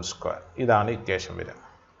whole square. ഇതാണ് ഇക്വേഷൻ വരിക.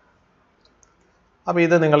 അപ്പോൾ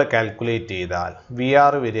ഇത് നിങ്ങൾ കാൽക്കുലേറ്റ് ചെയ്താൽ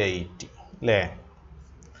VR വരിക 80 അല്ലേ?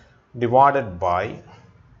 Divided by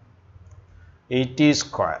 80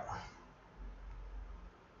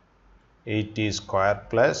 square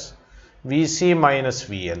plus VC minus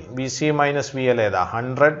VL. VC minus VL ഏതാ?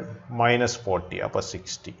 100 മൈനസ് 40 അപ്പോൾ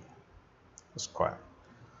 60 സ്ക്വയർ.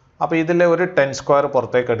 അപ്പോൾ ഇതിൽ ഒരു 10 സ്ക്വയർ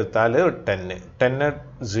പുറത്തേക്ക് എടുത്താൽ 10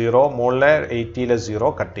 0 മുകളിലെ 80-ലെ 0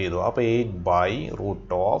 കട്ട് ചെയ്തു. അപ്പോൾ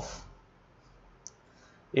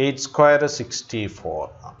 8/8 സ്ക്വയർ 64,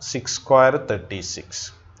 6 സ്ക്വയർ 36.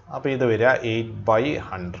 അപ്പോൾ ഇത് വരിക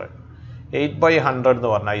 8/100. 8/100 എന്ന്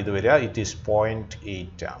പറഞ്ഞാൽ ഇത് വരിക ഇറ്റ് ഈസ്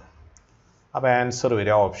 0.8 ആണ്. അപ്പോൾ ആൻസർ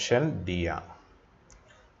വരിക ഓപ്ഷൻ ഡി ആണ്.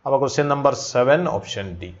 അപ്പോൾ ക്വസ്റ്റ്യൻ നമ്പർ 7 ഓപ്ഷൻ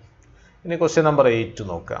ഡി. ഇനി ക്വസ്റ്റ്യൻ നമ്പർ 8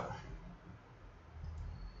 നോക്കാം.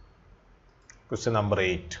 Question number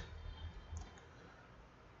 8.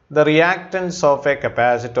 The reactance of a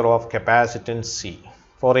capacitor of capacitance C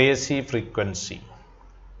for AC frequency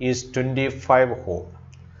is 25 ohm.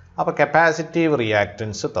 അപ്പോൾ കപ്പാസിറ്റീവ്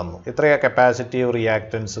റിയാക്റ്റൻസ് തന്നു. എത്രയാ കപ്പാസിറ്റീവ്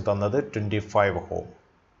റിയാക്റ്റൻസ് തന്നത്? 25 ohm.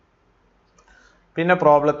 പിന്നെ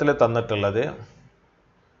പ്രോബ്ലത്തിൽ തന്നിട്ടുള്ളത്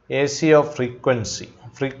AC ഓഫ് ഫ്രീക്വൻസി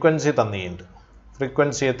തന്നിട്ടുണ്ട്.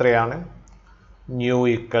 ഫ്രീക്വൻസി എത്രയാണ്? ന്യൂ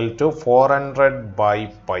ഈക്വൽ ടു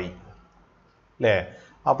 400/π അല്ലേ?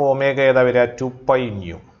 അപ്പോൾ ഒമേഗ ഏതാ വരിക?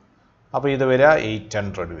 2π/ന്യൂ. അപ്പോൾ ഇത് വരിക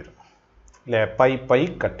 800 വരും അല്ലേ? പൈ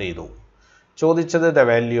കട്ട് ചെയ്തു. ചോദിച്ചത് ദ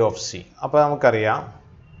വാല്യൂ ഓഫ് C. അപ്പോൾ നമുക്കറിയാം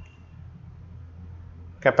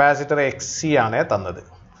കപ്പാസിറ്റർ XC ആണ് തന്നത്.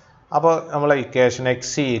 അപ്പോൾ നമ്മളെ ഇക്വേഷൻ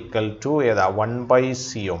XC ഈക്വൽ ടു ഏതാ? 1/C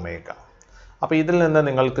omega. അപ്പോൾ ഇതിൽ നിന്ന്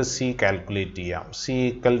നിങ്ങൾക്ക് C കാൽക്കുലേറ്റ് ചെയ്യാം. C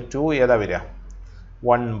ഈക്വൽ ടു ഏതാ വരിക?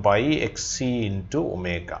 1/XC into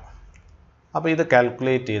omega. അപ്പോൾ ഇത്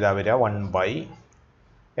കാൽക്കുലേറ്റ് ചെയ്താൽ വരിക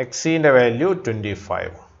 1/XCൻ്റെ വാല്യൂ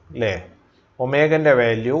 25 അല്ലേ? ഒമേഗൻ്റെ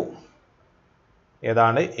വാല്യൂ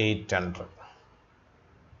ഏതാണ്? 800.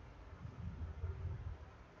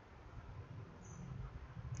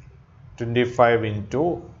 (25 into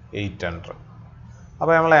 800).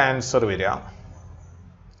 അപ്പോൾ നമ്മളെ ആൻസർ വരിക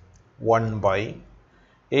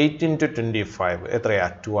 1/8 into 25 എത്രയാ?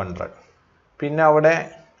 200. പിന്നെ അവിടെ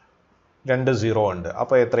 2 0 ഉണ്ട്.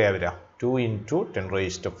 അപ്പോൾ എത്രയാ വരിക? 2 into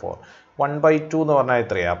 10⁻⁴. 1/2 എന്ന് പറഞ്ഞാൽ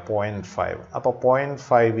എത്രയാ? 0.5. അപ്പോൾ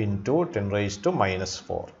 0.5 into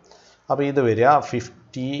 10⁻⁻⁴. അപ്പോൾ ഇത് വരിക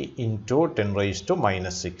 50 into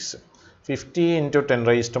 10⁻⁻6. 50 into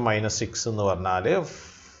 10⁻⁻6 എന്ന് പറഞ്ഞാൽ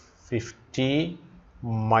 50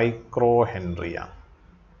 മൈക്രോ ഹെൻറിയാണ്.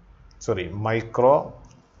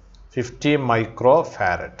 50 micro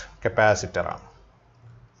farad കപ്പാസിറ്ററാണ്.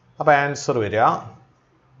 അപ്പോൾ ആൻസർ വരിക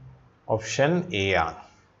ഓപ്ഷൻ എ ആണ്.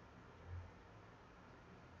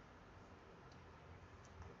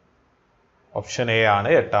 ഓപ്ഷൻ എ ആണ്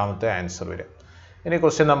എട്ടാമത്തെ ആൻസർ വരിക. ഇനി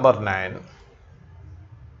ക്വസ്റ്റ്യൻ നമ്പർ 9.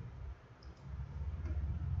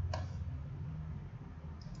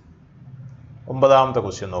 ഒമ്പതാമത്തെ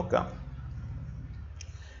ക്വസ്റ്റ്യൻ നോക്കാം.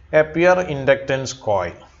 A pure inductance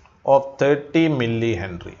coil of 30 milli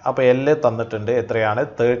Henry. അപ്പോൾ L തന്നിട്ടുണ്ട്. എത്രയാണ്?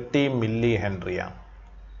 30 മില്ലി ഹെൻറിയാണ്.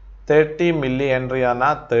 30 മില്ലി ഹെൻറി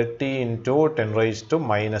പറഞ്ഞാൽ 30 into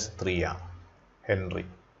 10⁻³ ആണ് Henry.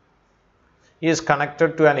 is connected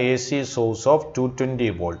to an AC source of 220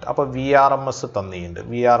 volt. അപ്പോൾ VRMS തന്നിട്ടുണ്ട്.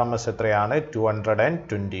 VRMS എത്രയാണ്?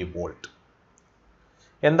 220 volt.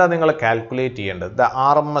 എന്താ നിങ്ങൾ കാൽക്കുലേറ്റ് ചെയ്യേണ്ടത്? The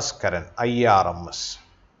RMS current IRMS.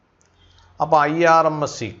 അപ്പോൾ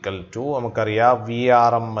IRMS ഈക്വൽ ടു നമുക്കറിയാം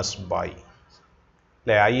VRMS ബൈ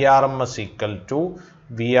അല്ലേ, IRMS equal to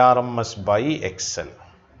VRMS by XL.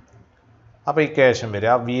 അപ്പോൾ ഇക്വേഷൻ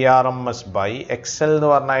വരിക VRMS ബൈ XL എന്ന്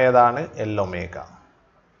പറഞ്ഞാൽ ഏതാണ്? L omega.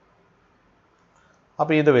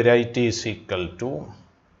 അപ്പോൾ ഇത് വരിക it is equal to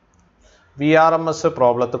VRMS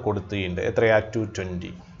പ്രോബ്ലത്ത് കൊടുത്തിട്ടുണ്ട് എത്രയാ?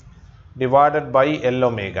 220 divided by L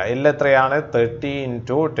omega. L എത്രയാണ്? 30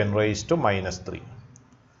 ഇൻറ്റു 10⁻³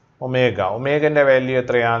 ഒമേഗ. ഒമേഗൻ്റെ വാല്യൂ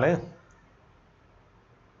എത്രയാണ്?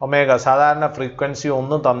 ഒമേഗ സാധാരണ ഫ്രീക്വൻസി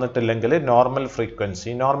ഒന്നും തന്നിട്ടില്ലെങ്കിൽ നോർമൽ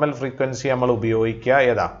ഫ്രീക്വൻസി നമ്മൾ ഉപയോഗിക്കുക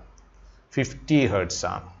ഏതാ? 50 ഹെർട്സ്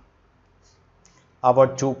ആണ്. അപ്പോൾ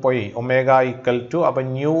 2π ഒമേഗ ഈക്വൽ ടു, അപ്പോൾ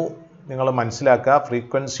ന്യൂ നിങ്ങൾ മനസ്സിലാക്കുക,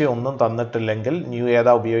 ഫ്രീക്വൻസി ഒന്നും തന്നിട്ടില്ലെങ്കിൽ ന്യൂ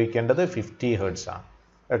ഏതാ ഉപയോഗിക്കേണ്ടത്? 50 ഹെർട്സ് ആണ്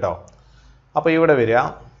കേട്ടോ. അപ്പോൾ ഇവിടെ വരിക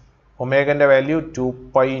ഒമേഗൻ്റെ വാല്യൂ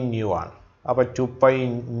 2π ന്യൂ ആണ്. അപ്പോൾ 2π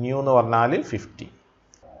ന്യൂ എന്ന് പറഞ്ഞാൽ 50.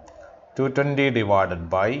 220 ഡിവൈഡഡ്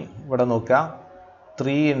ബൈ ഇവിടെ നോക്കുക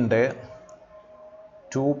 3 ഉണ്ട്,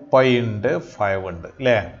 2π ഉണ്ട്, 5 ഉണ്ട്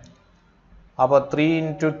അല്ലേ. അപ്പോൾ 3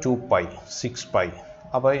 ഇൻറ്റു 2π 6π.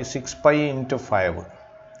 അപ്പോൾ 6π ഇൻറ്റു 5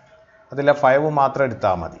 അതിലെ 5 മാത്രം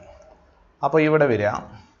എടുത്താൽ മതി. അപ്പോൾ ഇവിടെ വരിക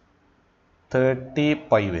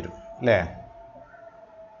 30π വരും അല്ലേ.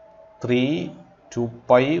 3 2π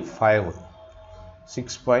 5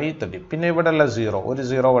 6π 30. പിന്നെ ഇവിടെ ഉള്ള 0, ഒരു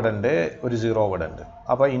 0 ഇവിടെ ഉണ്ട്, ഒരു 0 ഇവിടെ ഉണ്ട്.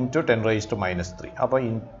 അപ്പോൾ ഇൻറ്റു 10⁻³ അപ്പോൾ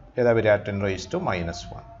ഏതാ വരിക?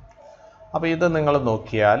 10⁻⁻1. അപ്പോൾ ഇത് നിങ്ങൾ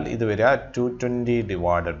നോക്കിയാൽ ഇത് വരിക 220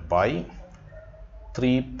 ഡിവൈഡഡ് ബൈ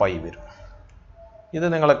 3π വരും. ഇത്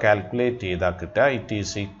നിങ്ങൾ കാൽക്കുലേറ്റ് ചെയ്താൽ കിട്ടുക ഇറ്റ്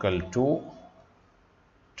ഈസ് ഈക്വൽ ടു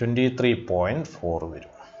 23.4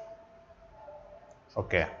 വരും.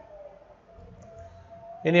 ഓക്കെ.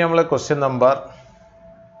 ഇനി നമ്മൾ ക്വസ്റ്റ്യൻ നമ്പർ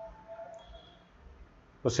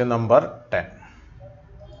 10.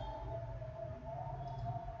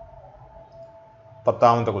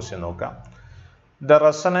 10ാമത്തെ ക്വസ്റ്റ്യൻ നോക്കാം. The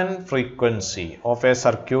resonant frequency of a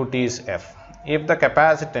circuit is F. If the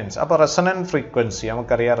capacitance, അപ്പോൾ resonant frequency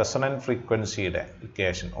നമുക്കറിയാം, resonant frequencyയുടെ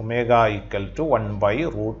equation omega equal to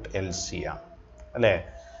 1/√LC ആണ് അല്ലേ.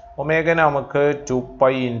 ഒമേഗനെ നമുക്ക് 2π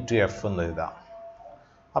ഇൻറ്റു എഫ് എന്ന് എഴുതാം.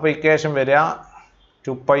 അപ്പോൾ ഇക്വേഷൻ വരിക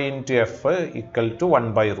 2π into F equal to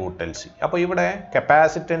 1/√LC. അപ്പോൾ ഇവിടെ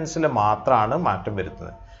കപ്പാസിറ്റൻസിൽ മാത്രമാണ് മാറ്റം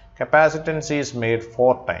വരുന്നത്. Capacitance is made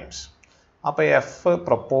 4 times. അപ്പോൾ എഫ്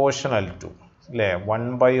പ്രൊപ്പോർഷണൽ ടു അല്ലേ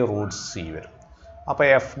 1/√C വരും. അപ്പോൾ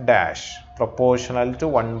F dash proportional to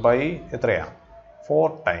 1/എത്രയാണ്? 4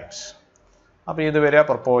 times. അപ്പോൾ ഇത് വരിക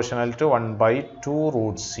പ്രൊപ്പോർഷണൽ ടു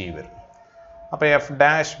 1/2√C വരും. അപ്പോൾ എഫ്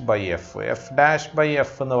ഡാഷ് ബൈ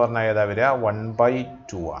എഫ് എന്ന് പറഞ്ഞാൽ ഏതാ വരിക?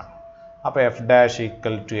 1/2 ആണ്. അപ്പോൾ എഫ് ഡാഷ്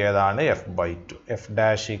ഈക്വൽ ടു ഏതാണ്? F/2. F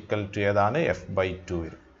dash equal to ഏതാണ്? F/2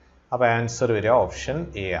 വരും. അപ്പോൾ ആൻസർ വരിക ഓപ്ഷൻ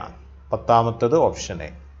എ ആണ്. 10ാമത്തത് ഓപ്ഷൻ എ.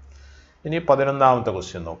 ഇനി 11ാമത്തെ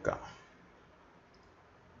ക്വസ്റ്റ്യൻ നോക്കാം.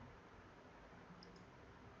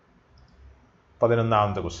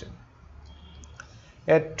 11ാമത്തെ ക്വസ്റ്റ്യൻ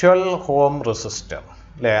എ 12 ohm റെസിസ്റ്റർ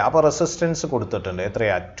അല്ലേ. അപ്പോൾ റെസിസ്റ്റൻസ് കൊടുത്തിട്ടുണ്ട്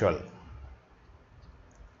എത്രയാ? 12.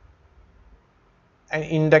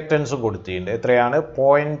 ഇൻഡക്റ്റൻസ് കൊടുത്തിട്ടുണ്ട് എത്രയാണ്?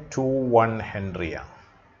 0.21 ഹെൻറിയാണ്.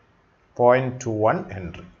 0.21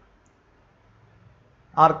 Henry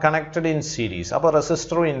are connected in series. അപ്പോൾ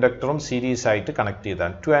റെസിസ്റ്ററും ഇൻഡക്ടറും സീരീസ് ആയിട്ട് കണക്ട്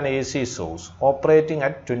ചെയ്താണ് to an AC source operating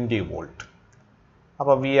at 20 volt.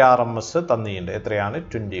 അപ്പോൾ VRMS തന്നിട്ടുണ്ട് എത്രയാണ്?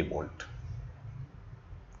 20 വോൾട്ട്.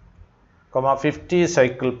 50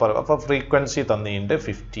 cycle per. അപ്പോൾ ഫ്രീക്വൻസി തന്നിട്ടുണ്ട്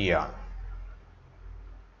 50 ആണ്.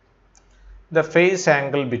 The phase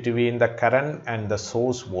angle between the current and the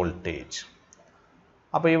source voltage.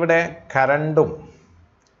 അപ്പോൾ ഇവിടെ കറണ്ടും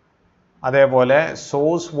അതേപോലെ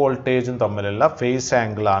സോഴ്സ് വോൾട്ടേജും തമ്മിലുള്ള ഫേസ്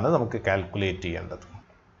ആംഗിളാണ് നമുക്ക് കാൽക്കുലേറ്റ് ചെയ്യേണ്ടത്.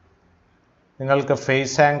 നിങ്ങൾക്ക്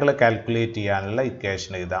ഫേസ് ആംഗിൾ കാൽക്കുലേറ്റ് ചെയ്യാനുള്ള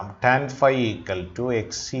ഇക്വേഷൻ എഴുതാം. tan phi equal to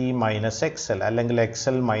XC minus XL അല്ലെങ്കിൽ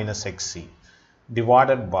XL minus XC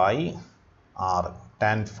divided by R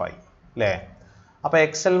tan phi അല്ലേ. അപ്പോൾ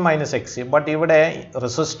XL മൈനസ് XC. ബട്ട് ഇവിടെ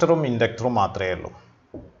റെസിസ്റ്ററും ഇൻഡക്ടറും മാത്രമേ ഉള്ളൂ.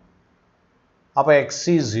 അപ്പോൾ XC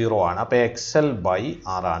 0 ആണ്. അപ്പോൾ XL ബൈ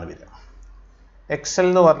R ആണ് വരിക. XL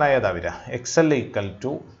എന്ന് പറഞ്ഞാൽ ഏതാ വരിക? XL equal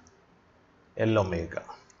to L omega.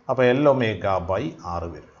 അപ്പോൾ L ഒമേഗ ബൈ R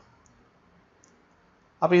വരും.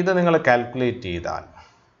 അപ്പോൾ ഇത് നിങ്ങൾ കാൽക്കുലേറ്റ് ചെയ്താൽ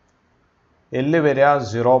L വരിക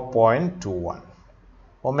 0.21.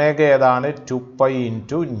 ഒമേഗ ഏതാണ്? 2π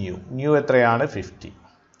ഇൻറ്റു ന്യൂ എത്രയാണ്? 50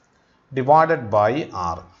 ഡിവൈഡഡ് ബൈ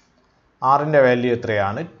R. Rൻ്റെ വാല്യൂ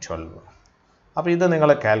എത്രയാണ്? 12. അപ്പോൾ ഇത് നിങ്ങൾ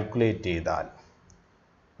കാൽക്കുലേറ്റ് ചെയ്താൽ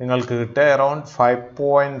നിങ്ങൾക്ക് കിട്ടുക അറൗണ്ട്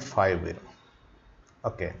 5.5 വരും.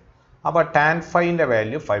 ഓക്കെ, അപ്പോൾ tan ഫൈൻ്റെ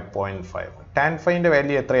വാല്യൂ 5.5. tan ഫൈൻ്റെ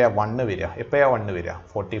വാല്യൂ എത്രയാണ്? 1 വരിക. എപ്പോഴാണ് 1 വരിക?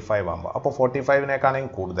 45 ആകുമ്പോൾ. അപ്പോൾ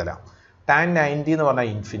 45നേക്കാണെങ്കിൽ കൂടുതലാണ്. tan 90 എന്ന് പറഞ്ഞാൽ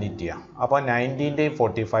ഇൻഫിനിറ്റിയാണ്. അപ്പോൾ 90ൻ്റെയും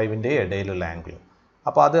 45ൻ്റെയും ഇടയിലുള്ള ആംഗിൾ.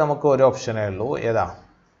 അപ്പോൾ അത് നമുക്ക് ഒരു ഓപ്ഷനേ ഉള്ളൂ. ഏതാ?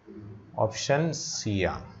 ഓപ്ഷൻ സി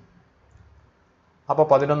ആണ്. അപ്പോൾ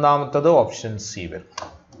 11ാമത്തത് ഓപ്ഷൻ സി വരും.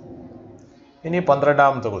 ഇനി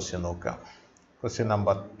 12ാമത്തെ ക്വസ്റ്റ്യൻ നോക്കുക. Question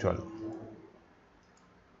number 12.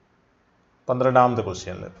 12ാമത്തെ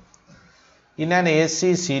ക്വസ്റ്റ്യനിൽ in an AC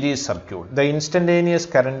series circuit the instantaneous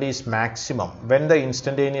current is maximum when the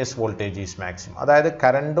instantaneous voltage is maximum. അതായത്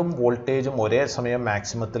കറണ്ടും വോൾട്ടേജും ഒരേ സമയം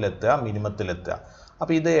മാക്സിമത്തിലെത്തുക മിനിമത്തിലെത്തുക.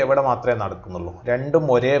 അപ്പോൾ ഇത് എവിടെ മാത്രമേ നടക്കുന്നുള്ളൂ? രണ്ടും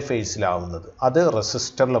ഒരേ ഫേസിലാവുന്നത് അത്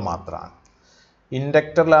റെസിസ്റ്ററിൽ മാത്രമാണ്.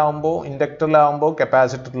 ഇൻഡക്ടറിലാവുമ്പോൾ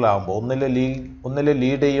കപ്പാസിറ്ററിലാവുമ്പോൾ ഒന്നിൽ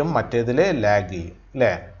ലീഡ് ചെയ്യും മറ്റേതിൽ ലാഗ് ചെയ്യും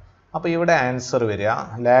അല്ലേ? അപ്പോൾ ഇവിടെ ആൻസർ വരിക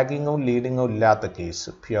ലാഗിങ്ങും ലീഡിങ്ങും ഇല്ലാത്ത കേസ്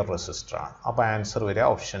പ്യുർ റെസിസ്റ്ററാണ്. അപ്പോൾ ആൻസർ വരിക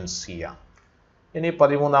ഓപ്ഷൻ സി ആണ്. ഇനി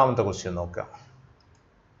 13ാമത്തെ ക്വസ്റ്റ്യൻ നോക്കാം.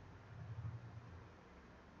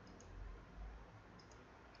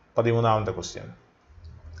 13ാമത്തെ question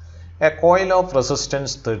A coil of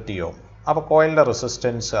resistance 30 ohm. അപ്പോൾ കോയിലിൻ്റെ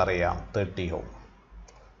റെസിസ്റ്റൻസ് അറിയാം 30 ohm.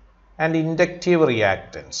 And inductive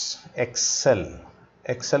reactance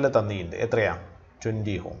Excel തന്നിട്ടുണ്ട്. എത്രയാണ്?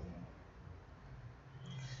 20 ohm.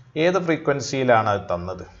 ഏത് ഫ്രീക്വൻസിയിലാണ് അത്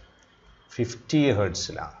തന്നത്? 50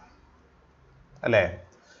 ഹെർട്സിലാണ് അല്ലേ?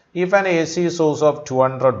 If an AC source of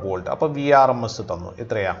 200 volt. അപ്പോൾ VRMS തന്നു.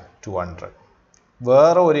 എത്രയാ? 200.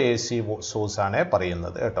 വേറെ ഒരു AC സോഴ്സാണ്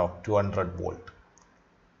പറയുന്നത് കേട്ടോ, 200 വോൾട്ട്,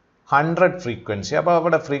 100 ഫ്രീക്വൻസി. അപ്പോൾ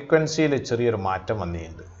അവിടെ ഫ്രീക്വൻസിയിൽ ചെറിയൊരു മാറ്റം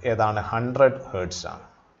വന്നിട്ടുണ്ട്. ഏതാണ്? 100 ഹെർട്സ് ആണ്.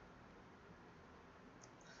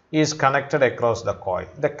 Is connected across the coil.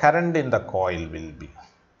 The current in the coil will be.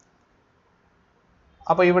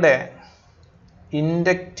 അപ്പോൾ ഇവിടെ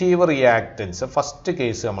ഇൻഡക്റ്റീവ് റിയാക്റ്റൻസ് ഫസ്റ്റ്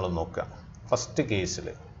കേസ് നമ്മൾ നോക്കുക.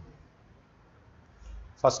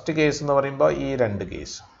 ഫസ്റ്റ് കേസ് എന്ന് പറയുമ്പോൾ ഈ രണ്ട്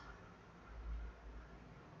കേസ്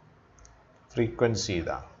ഫ്രീക്വൻസി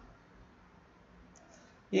ഇതാണ്.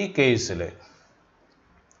 ഈ കേസിൽ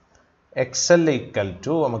XL ഈക്വൽ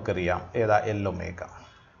ടു നമുക്കറിയാം ഏതാ? L ഒമേഗ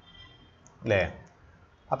അല്ലേ?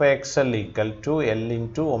 അപ്പോൾ XL equal to L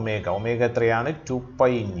into omega. Omega എത്രയാണ്? 2π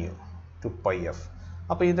ന്യൂ 2πf.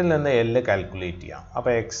 അപ്പോൾ ഇതിൽ നിന്ന് L കാൽക്കുലേറ്റ് ചെയ്യാം.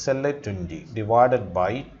 അപ്പോൾ XL 20 divided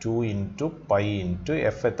by 2 into pi into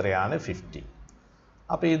F എത്രയാണ്? 50.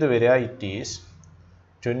 അപ്പോൾ ഇത് വരിക ഇറ്റ് ഈസ്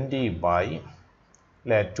 20 ബൈ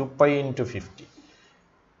അല്ലേ 2π ഇൻറ്റു 50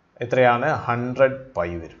 എത്രയാണ്? 100 പൈ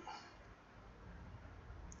വരും.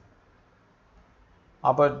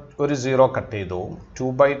 അപ്പോൾ ഒരു 0 കട്ട് ചെയ്തു.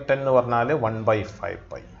 2/10 എന്ന് പറഞ്ഞാൽ 1/5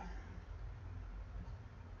 പൈ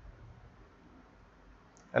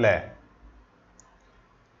അല്ലേ?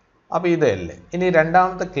 അപ്പോൾ ഇതല്ലേ. ഇനി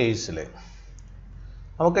രണ്ടാമത്തെ കേസിൽ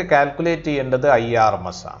നമുക്ക് കാൽക്കുലേറ്റ് ചെയ്യേണ്ടത്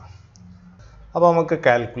IRMS ആണ്. അപ്പോൾ നമുക്ക്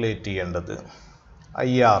കാൽക്കുലേറ്റ് ചെയ്യേണ്ടത്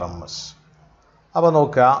IRMS. അപ്പോൾ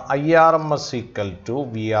നോക്കുക IRMS equal to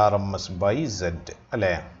VRMS by Z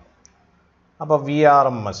അല്ലേ? അപ്പോൾ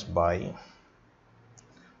VRMS ബൈ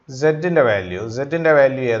Z-ൻ്റെ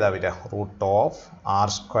വാല്യൂ ഏതാ വരിക?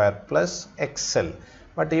 √R² plus XL.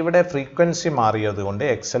 ബട്ട് ഇവിടെ ഫ്രീക്വൻസി മാറിയത് കൊണ്ട്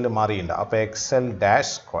XL മാറിയില്ല. അപ്പോൾ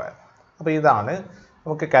XL-². അപ്പോൾ ഇതാണ്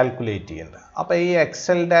നമുക്ക് കാൽക്കുലേറ്റ് ചെയ്യേണ്ടത്. അപ്പോൾ ഈ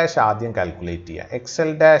XL- ആദ്യം കാൽക്കുലേറ്റ് ചെയ്യുക.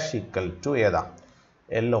 XL- ഈക്വൽ ടു ഏതാ?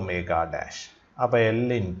 L omega dash. അപ്പോൾ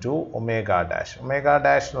L into omega dash. Omega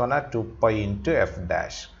dash എന്ന് പറഞ്ഞാൽ 2π ഇൻറ്റു എഫ്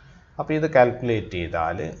ഡാഷ്. അപ്പോൾ ഇത് കാൽക്കുലേറ്റ്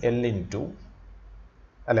ചെയ്താൽ L ഇൻറ്റു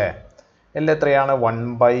അല്ലേ? L എത്രയാണ്?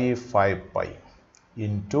 1/5 pi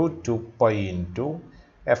into 2π into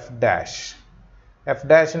F dash. F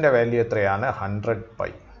ഡാഷിൻ്റെ value എത്രയാണ്? 100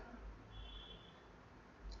 പൈ.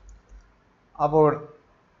 അപ്പോൾ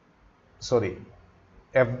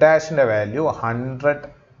എഫ് ഡാഷിൻ്റെ വാല്യൂ 100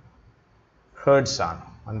 ഹെർട്സ് ആണ്.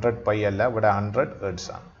 100 പൈ അല്ല, ഇവിടെ 100 ഹെർട്സ്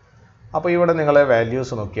ആണ്. അപ്പോൾ ഇവിടെ നിങ്ങൾ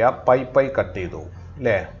വാല്യൂസ് നോക്കിയാൽ പൈ കട്ട് ചെയ്തു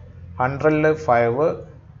അല്ലേ? 100ൽ 5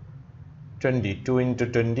 20 2 ഇൻറ്റു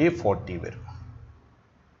 20 40 വരും.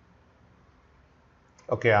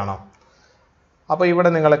 ഓക്കെ ആണോ? അപ്പോൾ ഇവിടെ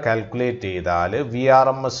നിങ്ങൾ കാൽക്കുലേറ്റ് ചെയ്താൽ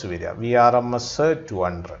VRMS വരിക. VRMS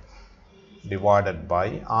 200 divided by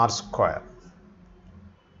R².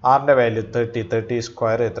 ആറിൻ്റെ വാല്യൂ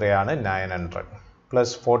 30 എത്രയാണ്? 900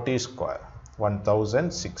 പ്ലസ് 40²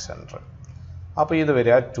 1600. അപ്പോൾ ഇത്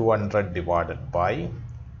വരിക 200 ഡിവൈഡഡ് ബൈ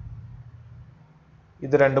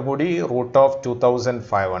ഇത് രണ്ടും കൂടി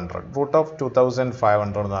 √2500.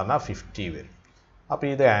 √2500 എന്ന് പറഞ്ഞാൽ 50 വരും. അപ്പോൾ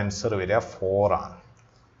ഇത് ആൻസർ വരിക 4 ആണ്.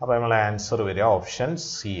 അപ്പോൾ നമ്മളെ ആൻസർ വരിക ഓപ്ഷൻ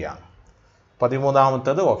സി ആണ്.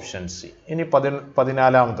 13ാമത്തത് ഓപ്ഷൻ സി. ഇനി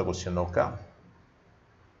 14ാമത്തെ ക്വസ്റ്റ്യൻ നോക്കാം.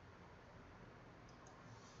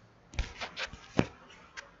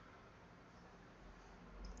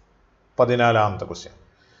 14th question.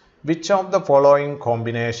 Which of the following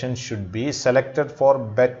combinations should be selected for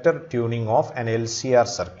better tuning of an LCR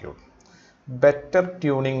circuit? Better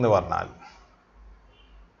tuning എന്ന്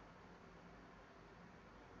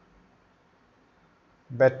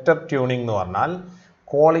പറഞ്ഞാൽ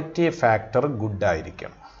ക്വാളിറ്റി ഫാക്ടർ ഗുഡ്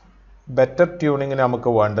ആയിരിക്കണം. ബെറ്റർ ട്യൂണിങ്ങിന് നമുക്ക്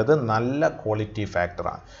വേണ്ടത് നല്ല ക്വാളിറ്റി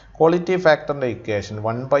ഫാക്ടറാണ്. Quality ഫാക്ടറിൻ്റെ equation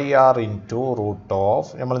 1/r into root of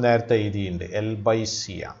നമ്മൾ നേരത്തെ എഴുതിയിട്ടുണ്ട് L/C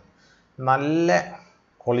ആണ്. നല്ല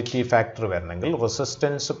ക്വാളിറ്റി ഫാക്ടർ വരണമെങ്കിൽ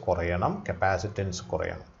റെസിസ്റ്റൻസ് കുറയണം, കപ്പാസിറ്റൻസ്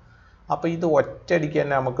കുറയണം. അപ്പോൾ ഇത് ഒറ്റയടിക്ക്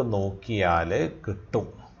തന്നെ നമുക്ക് നോക്കിയാൽ കിട്ടും.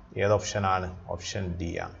 ഏത് ഓപ്ഷനാണ്? ഓപ്ഷൻ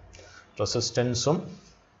ഡി ആണ്. റെസിസ്റ്റൻസും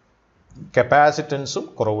കപ്പാസിറ്റൻസും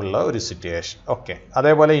കുറവുള്ള ഒരു സിറ്റുവേഷൻ. ഓക്കെ,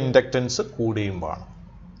 അതേപോലെ ഇൻഡക്റ്റൻസ് കൂടിയും വേണം.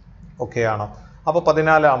 ഓക്കെ ആണോ? അപ്പോൾ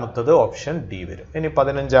 14ാമത്തത് ഓപ്ഷൻ ഡി വരും. ഇനി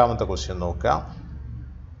 15ാമത്തെ ക്വസ്റ്റ്യൻ നോക്കുക.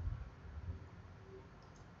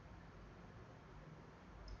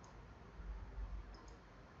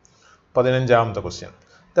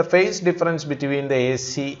 The phase difference between the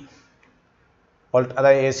AC,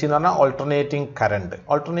 അതായത് AC എന്ന് പറഞ്ഞാൽ ഓൾട്ടർനേറ്റിംഗ്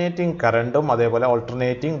കറണ്ടും അതേപോലെ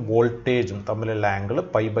ഓൾട്ടർനേറ്റിംഗ് വോൾട്ടേജും തമ്മിലുള്ള ആംഗിൾ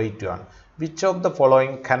π/2 ആണ്. Which of the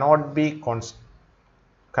following cannot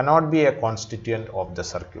be a constituent of the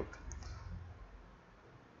circuit?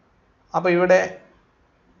 അപ്പോൾ ഇവിടെ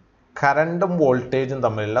കറണ്ടും വോൾട്ടേജും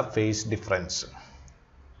തമ്മിലുള്ള ഫേസ് ഡിഫറൻസ്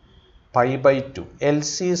π/2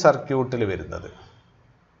 LC സർക്യൂട്ടിൽ വരുന്നത്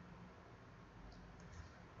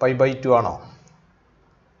π/2 ആണോ?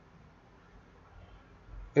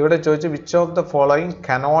 ഇവിടെ ചോദിച്ചു which of the following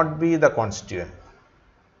cannot be the constituent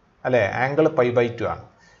അല്ലേ? ആംഗിൾ π/2 ആണ്.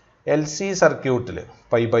 LC സർക്യൂട്ടിൽ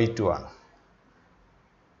π/2 ആണ്.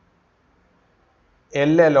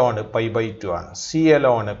 L അലോണ് π/2 ആണ്. C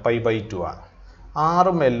അലോണ് π/2 ആണ്.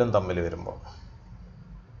 ആറും എല്ലും തമ്മിൽ വരുമ്പോൾ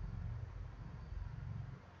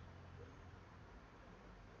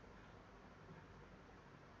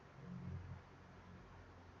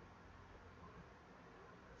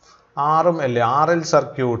RL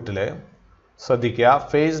സർക്യൂട്ടിൽ ശ്രദ്ധിക്കുക,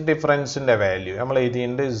 ഫേസ് ഡിഫറൻസിൻ്റെ വാല്യൂ നമ്മൾ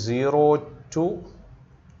എഴുതിയിട്ടുണ്ട് 0 to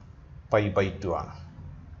π/2 ആണ്.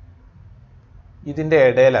 ഇതിൻ്റെ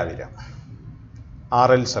ഇടയിലാണ് വരിക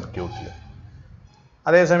RL സർക്യൂട്ടിൽ.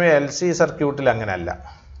 അതേസമയം LC സർക്യൂട്ടിൽ അങ്ങനെയല്ല.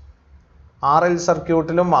 RL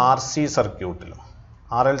സർക്യൂട്ടിലും RC സർക്യൂട്ടിലും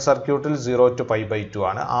RL സർക്യൂട്ടിൽ 0 to π/2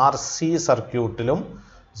 ആണ്. RC സർക്യൂട്ടിലും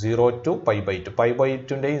 0 to π/2.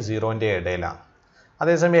 π/2ൻ്റെയും 0ൻ്റെയും ഇടയിലാണ്.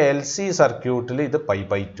 അതേസമയം LC സർക്യൂട്ടിൽ ഇത്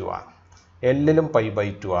π/2 ആണ്. Lലും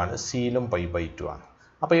π/2 ആണ്. Cയിലും π/2 ആണ്.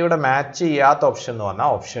 അപ്പോൾ ഇവിടെ മാച്ച് ചെയ്യാത്ത ഓപ്ഷൻ എന്ന് പറഞ്ഞാൽ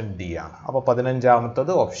ഓപ്ഷൻ ഡി ആണ്. അപ്പോൾ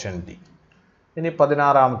 15ാമത്തത് ഓപ്ഷൻ ഡി. ഇനി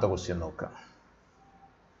 16ാമത്തെ ക്വസ്റ്റ്യൻ നോക്കുക.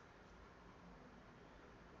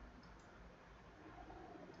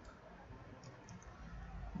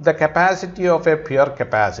 The capacity of a pure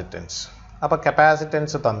capacitance. അപ്പോൾ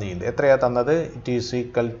കപ്പാസിറ്റൻസ് തന്നിട്ടുണ്ട്. എത്രയാണ് തന്നത്? It is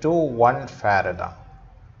equal to 1 farad ആണ്.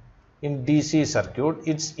 In DC circuit,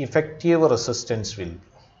 its effective resistance will be.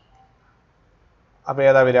 അപ്പോൾ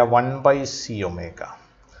ഏതാ വരിക? 1/C omega.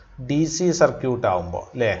 DC സർക്യൂട്ട് ആകുമ്പോൾ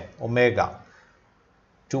അല്ലേ ഒമേഗ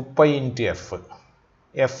 2π ഇൻറ്റു എഫ്.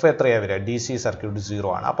 എത്രയാണ് വരിക? DC സർക്യൂട്ട് 0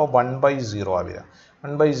 ആണ്. അപ്പോൾ 1/0 ആണ് വരിക.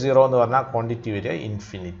 1/0 എന്ന് പറഞ്ഞാൽ ക്വാണ്ടിറ്റി വരിക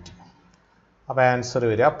ഇൻഫിനിറ്റി. അപ്പോൾ ആൻസർ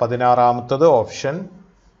വരിക 16ാമത്തത് ഓപ്ഷൻ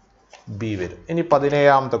ബി വരും. ഇനി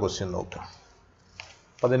 17ാമത്തെ ക്വസ്റ്റ്യൻ നോക്കാം.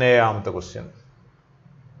 17ാമത്തെ question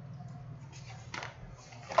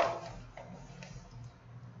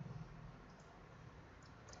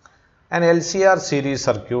An LCR series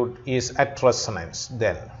circuit is at resonance.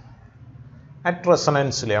 Then at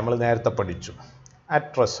resonance നമ്മൾ നേരത്തെ പഠിച്ചു. At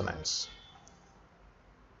resonance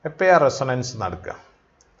എപ്പോഴാണ് റെസൊണൻസ് നടക്കുക?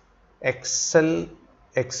 XL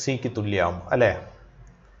XCക്ക് തുല്യമാകുമ്പോൾ അല്ലേ?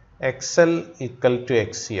 XL ഈക്വൽ ടു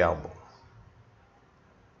XC ആകുമ്പോൾ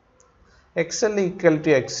XL ഈക്വൽ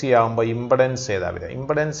ടു XC ആകുമ്പോൾ ഇമ്പഡൻസ് ഏതാ വരിക?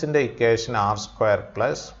 ഇമ്പഡൻസിൻ്റെ equation R²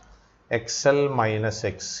 plus XL minus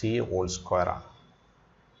XC whole square ആണ്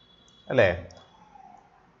അല്ലേ?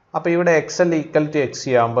 അപ്പോൾ ഇവിടെ XL ഈക്വൽ ടു XC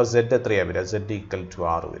ആകുമ്പോൾ Z എത്രയാണ് വരിക? Z ഈക്വൽ ടു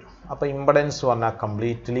R വരും. അപ്പോൾ ഇമ്പഡൻസ് പറഞ്ഞാൽ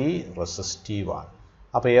കംപ്ലീറ്റ്ലി റെസിസ്റ്റീവ് ആണ്.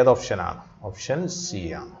 അപ്പോൾ ഏത് ഓപ്ഷനാണ്? ഓപ്ഷൻ സി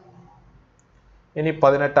ആണ്. ഇനി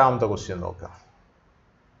 18ാമത്തെ ക്വസ്റ്റ്യൻ നോക്കാം.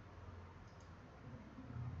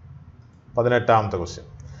 18ാമത്തെ question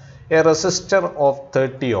A resistor of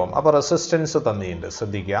 30 ohm. അപ്പോൾ റെസിസ്റ്റൻസ് തന്നിട്ടുണ്ട്,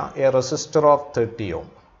 ശ്രദ്ധിക്കുക. A resistor of 30 ohm.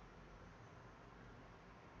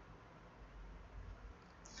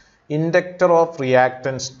 Inductor of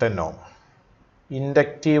reactance 10 ohm.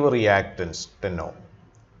 Inductive reactance 10 ohm.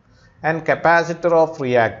 And capacitor of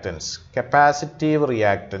reactance, capacitive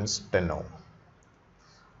reactance 10 ohm.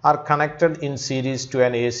 Are connected in series to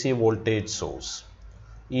an AC voltage source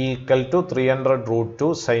E equal to 300 root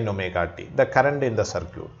 2 sin omega t. The current in the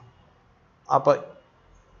circuit. അപ്പോൾ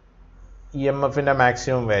EMFിൻ്റെ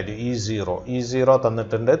maximum value E0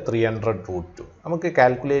 തന്നിട്ടുണ്ട് 300 √ 2. നമുക്ക്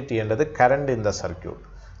calculate ചെയ്യേണ്ടത് current in the circuit.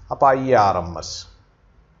 അപ്പോൾ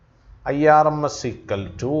IRMS equal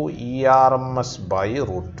to ERMS by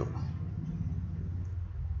 √2.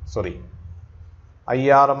 Sorry,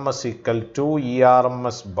 IRMS equal to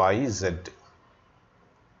ERMS by Z.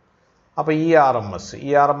 അപ്പോൾ ERMS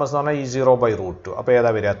എന്ന് പറഞ്ഞാൽ E0 by √2. അപ്പോൾ ഏതാ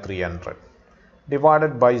വരിക? 300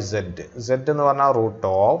 ഡിവൈഡഡ് ബൈ Z എന്ന് പറഞ്ഞാൽ റൂട്ട്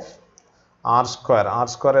ഓഫ് R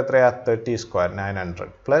സ്ക്വയർ എത്രയാ? 30²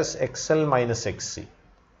 900 plus XL minus XC.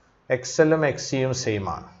 XLും XCയും same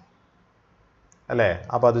ആണ് അല്ലേ?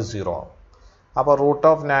 അപ്പോൾ അത് 0 ആവും. അപ്പോൾ റൂട്ട്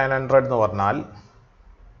ഓഫ് 900 എന്ന് പറഞ്ഞാൽ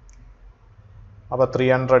അപ്പോൾ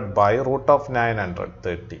 300 ബൈ റൂട്ട് ഓഫ് 900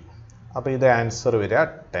 30. അപ്പോൾ ഇത് ആൻസർ വരിക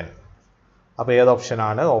 10. അപ്പോൾ ഏത്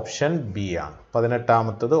ഓപ്ഷനാണ്? ഓപ്ഷൻ ബി ആണ്.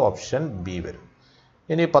 18ാമത്തത് ഓപ്ഷൻ ബി വരും.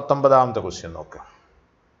 ഇനി 19ാമത്തെ ക്വസ്റ്റ്യൻ നോക്കാം.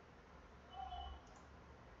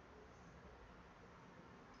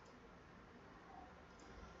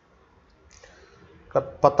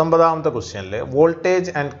 19ാമത്തെ ക്വസ്റ്റ്യനിൽ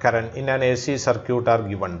voltage and current in an AC circuit are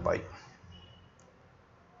given by.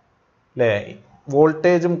 അല്ലേ?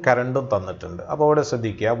 വോൾട്ടേജും കറണ്ടും തന്നിട്ടുണ്ട്. അപ്പോൾ ഇവിടെ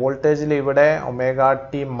ശ്രദ്ധിക്കുക, വോൾട്ടേജിൽ ഇവിടെ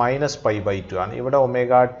ω_t മൈനസ് π/2 ആണ്, ഇവിടെ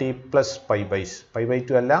ω_t പ്ലസ്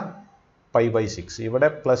π/2 അല്ല π/6, ഇവിടെ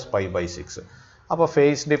പ്ലസ് π/6. അപ്പോൾ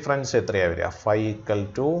ഫേസ് ഡിഫറൻസ് എത്രയാണ് വരിക? φ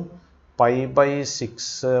 =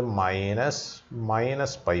 π/6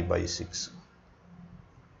 മൈനസ് π/6.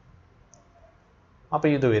 അപ്പോൾ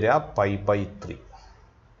ഇത് വരിക π/3.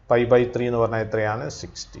 π/3 എന്ന് പറഞ്ഞാൽ എത്രയാണ്?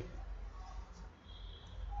 60.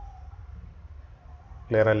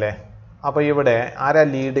 ക്ലിയർ അല്ലേ? അപ്പോൾ ഇവിടെ ആരാ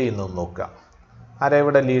ലീഡ് ചെയ്യുന്നത് നോക്കുക. ആരാ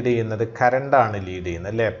ഇവിടെ ലീഡ് ചെയ്യുന്നത്? കറണ്ടാണ് ലീഡ്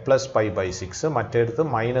ചെയ്യുന്നത് അല്ലേ? പ്ലസ് π/6, മറ്റേടത്ത്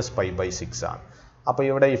മൈനസ് π/6 ആണ്. അപ്പോൾ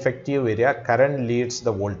ഇവിടെ ഇഫക്റ്റീവ് വരിക current Leeds the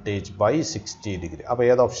voltage by 60 degree. അപ്പോൾ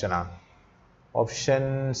ഏത് ഓപ്ഷനാണ്? ഓപ്ഷൻ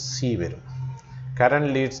സി വരും.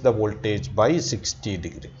 Current Leeds the voltage by 60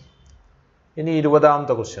 degree. ഇനി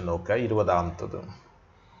 20ാമത്തെ ക്വസ്റ്റ്യൻ നോക്കുക. 20ാമത്തത്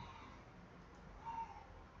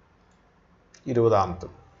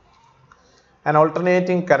An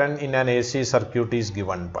alternating current in an AC circuit is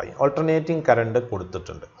given by. Alternating current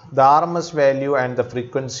കൊടുത്തിട്ടുണ്ട്. The RMS value and the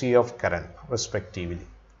frequency of current respectively.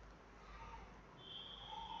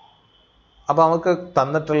 അപ്പോൾ നമുക്ക്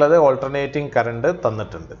തന്നിട്ടുള്ളത് alternating current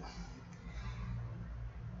തന്നിട്ടുണ്ട്.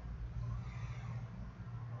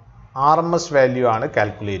 RMS value ആണ്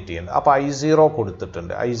calculate ചെയ്യുന്നത്. അപ്പോൾ I0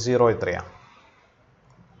 കൊടുത്തിട്ടുണ്ട്. I0 എത്രയാണ്?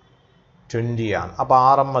 20 ആണ്. അപ്പോൾ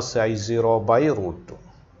RMS I0 by √2.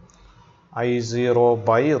 I0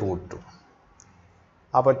 by √2.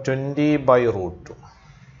 അപ്പോൾ 20 ബൈ √2.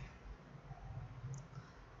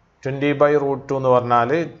 20 ബൈ √2 എന്ന്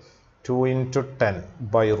പറഞ്ഞാൽ 2 × 10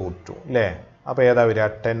 ബൈ √2 അല്ലേ? അപ്പോൾ ഏതാ വരിക?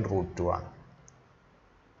 10 √2 ആണ്.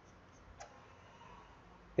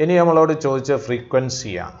 ഇനി നമ്മളോട് ചോദിച്ച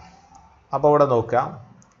ഫ്രീക്വൻസിയാണ്. അപ്പോൾ ഇവിടെ നോക്കാം,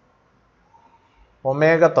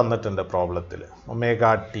 ഒമേഗ തന്നിട്ടുണ്ട് പ്രോബ്ലത്തിൽ.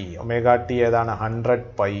 ω_t ഏതാണ്?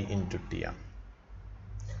 100π × t ആണ്.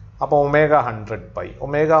 അപ്പോൾ ഒമേഗ 100π.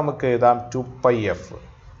 ഒമേഗ നമുക്ക് എഴുതാം 2πf.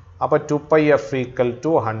 അപ്പോൾ 2πf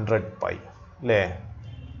 = 100π അല്ലേ?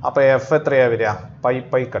 അപ്പോൾ എഫ് എത്രയാണ് വരിക?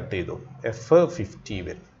 π കട്ട് ചെയ്തു, എഫ് 50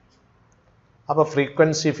 വരും. അപ്പോൾ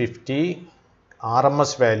ഫ്രീക്വൻസി 50,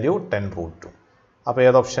 RMS വാല്യൂ 10 √2. അപ്പോൾ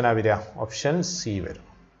ഏത് ഓപ്ഷനാണ് വരിക? ഓപ്ഷൻ സി വരും.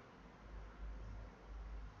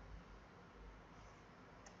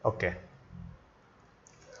 ഓക്കെ.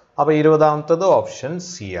 അപ്പോൾ 20ാമത്തത് ഓപ്ഷൻ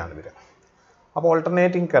സി ആണ് വരിക. അപ്പോൾ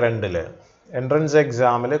ഓൾട്ടർനേറ്റിംഗ് കറണ്ടിൽ എൻട്രൻസ്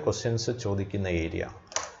എക്സാമിൽ ക്വസ്റ്റ്യൻസ് ചോദിക്കുന്ന area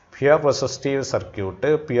pure resistive circuit,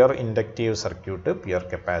 pure inductive circuit, pure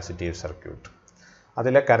capacitive circuit.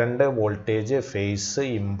 അതിലെ current, voltage, face,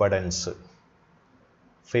 impedance,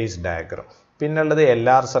 face diagram. പിന്നുള്ളത്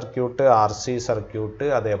LR സർക്യൂട്ട്, RC സർക്യൂട്ട്,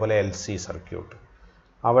 അതേപോലെ LC സർക്യൂട്ട്.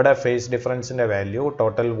 അവിടെ ഫേസ് ഡിഫറൻസിൻ്റെ വാല്യൂ,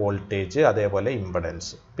 ടോട്ടൽ വോൾട്ടേജ്, അതേപോലെ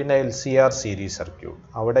ഇമ്പഡൻസ്. പിന്നെ LCR സീരീസ് സർക്യൂട്ട്.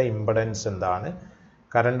 അവിടെ impedance എന്താണ്,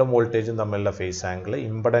 കറണ്ടും വോൾട്ടേജും തമ്മിലുള്ള phase angle,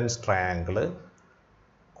 impedance triangle,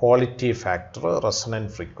 quality factor,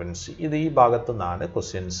 resonant frequency. ഇത് ഈ ഭാഗത്തു നിന്നാണ്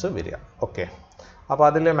ക്വസ്റ്റ്യൻസ് വരിക. ഓക്കെ. അപ്പോൾ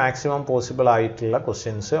അതിൽ മാക്സിമം പോസിബിൾ ആയിട്ടുള്ള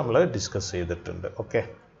ക്വസ്റ്റ്യൻസ് നമ്മൾ ഡിസ്കസ് ചെയ്തിട്ടുണ്ട്. ഓക്കെ.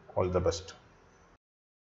 All the best.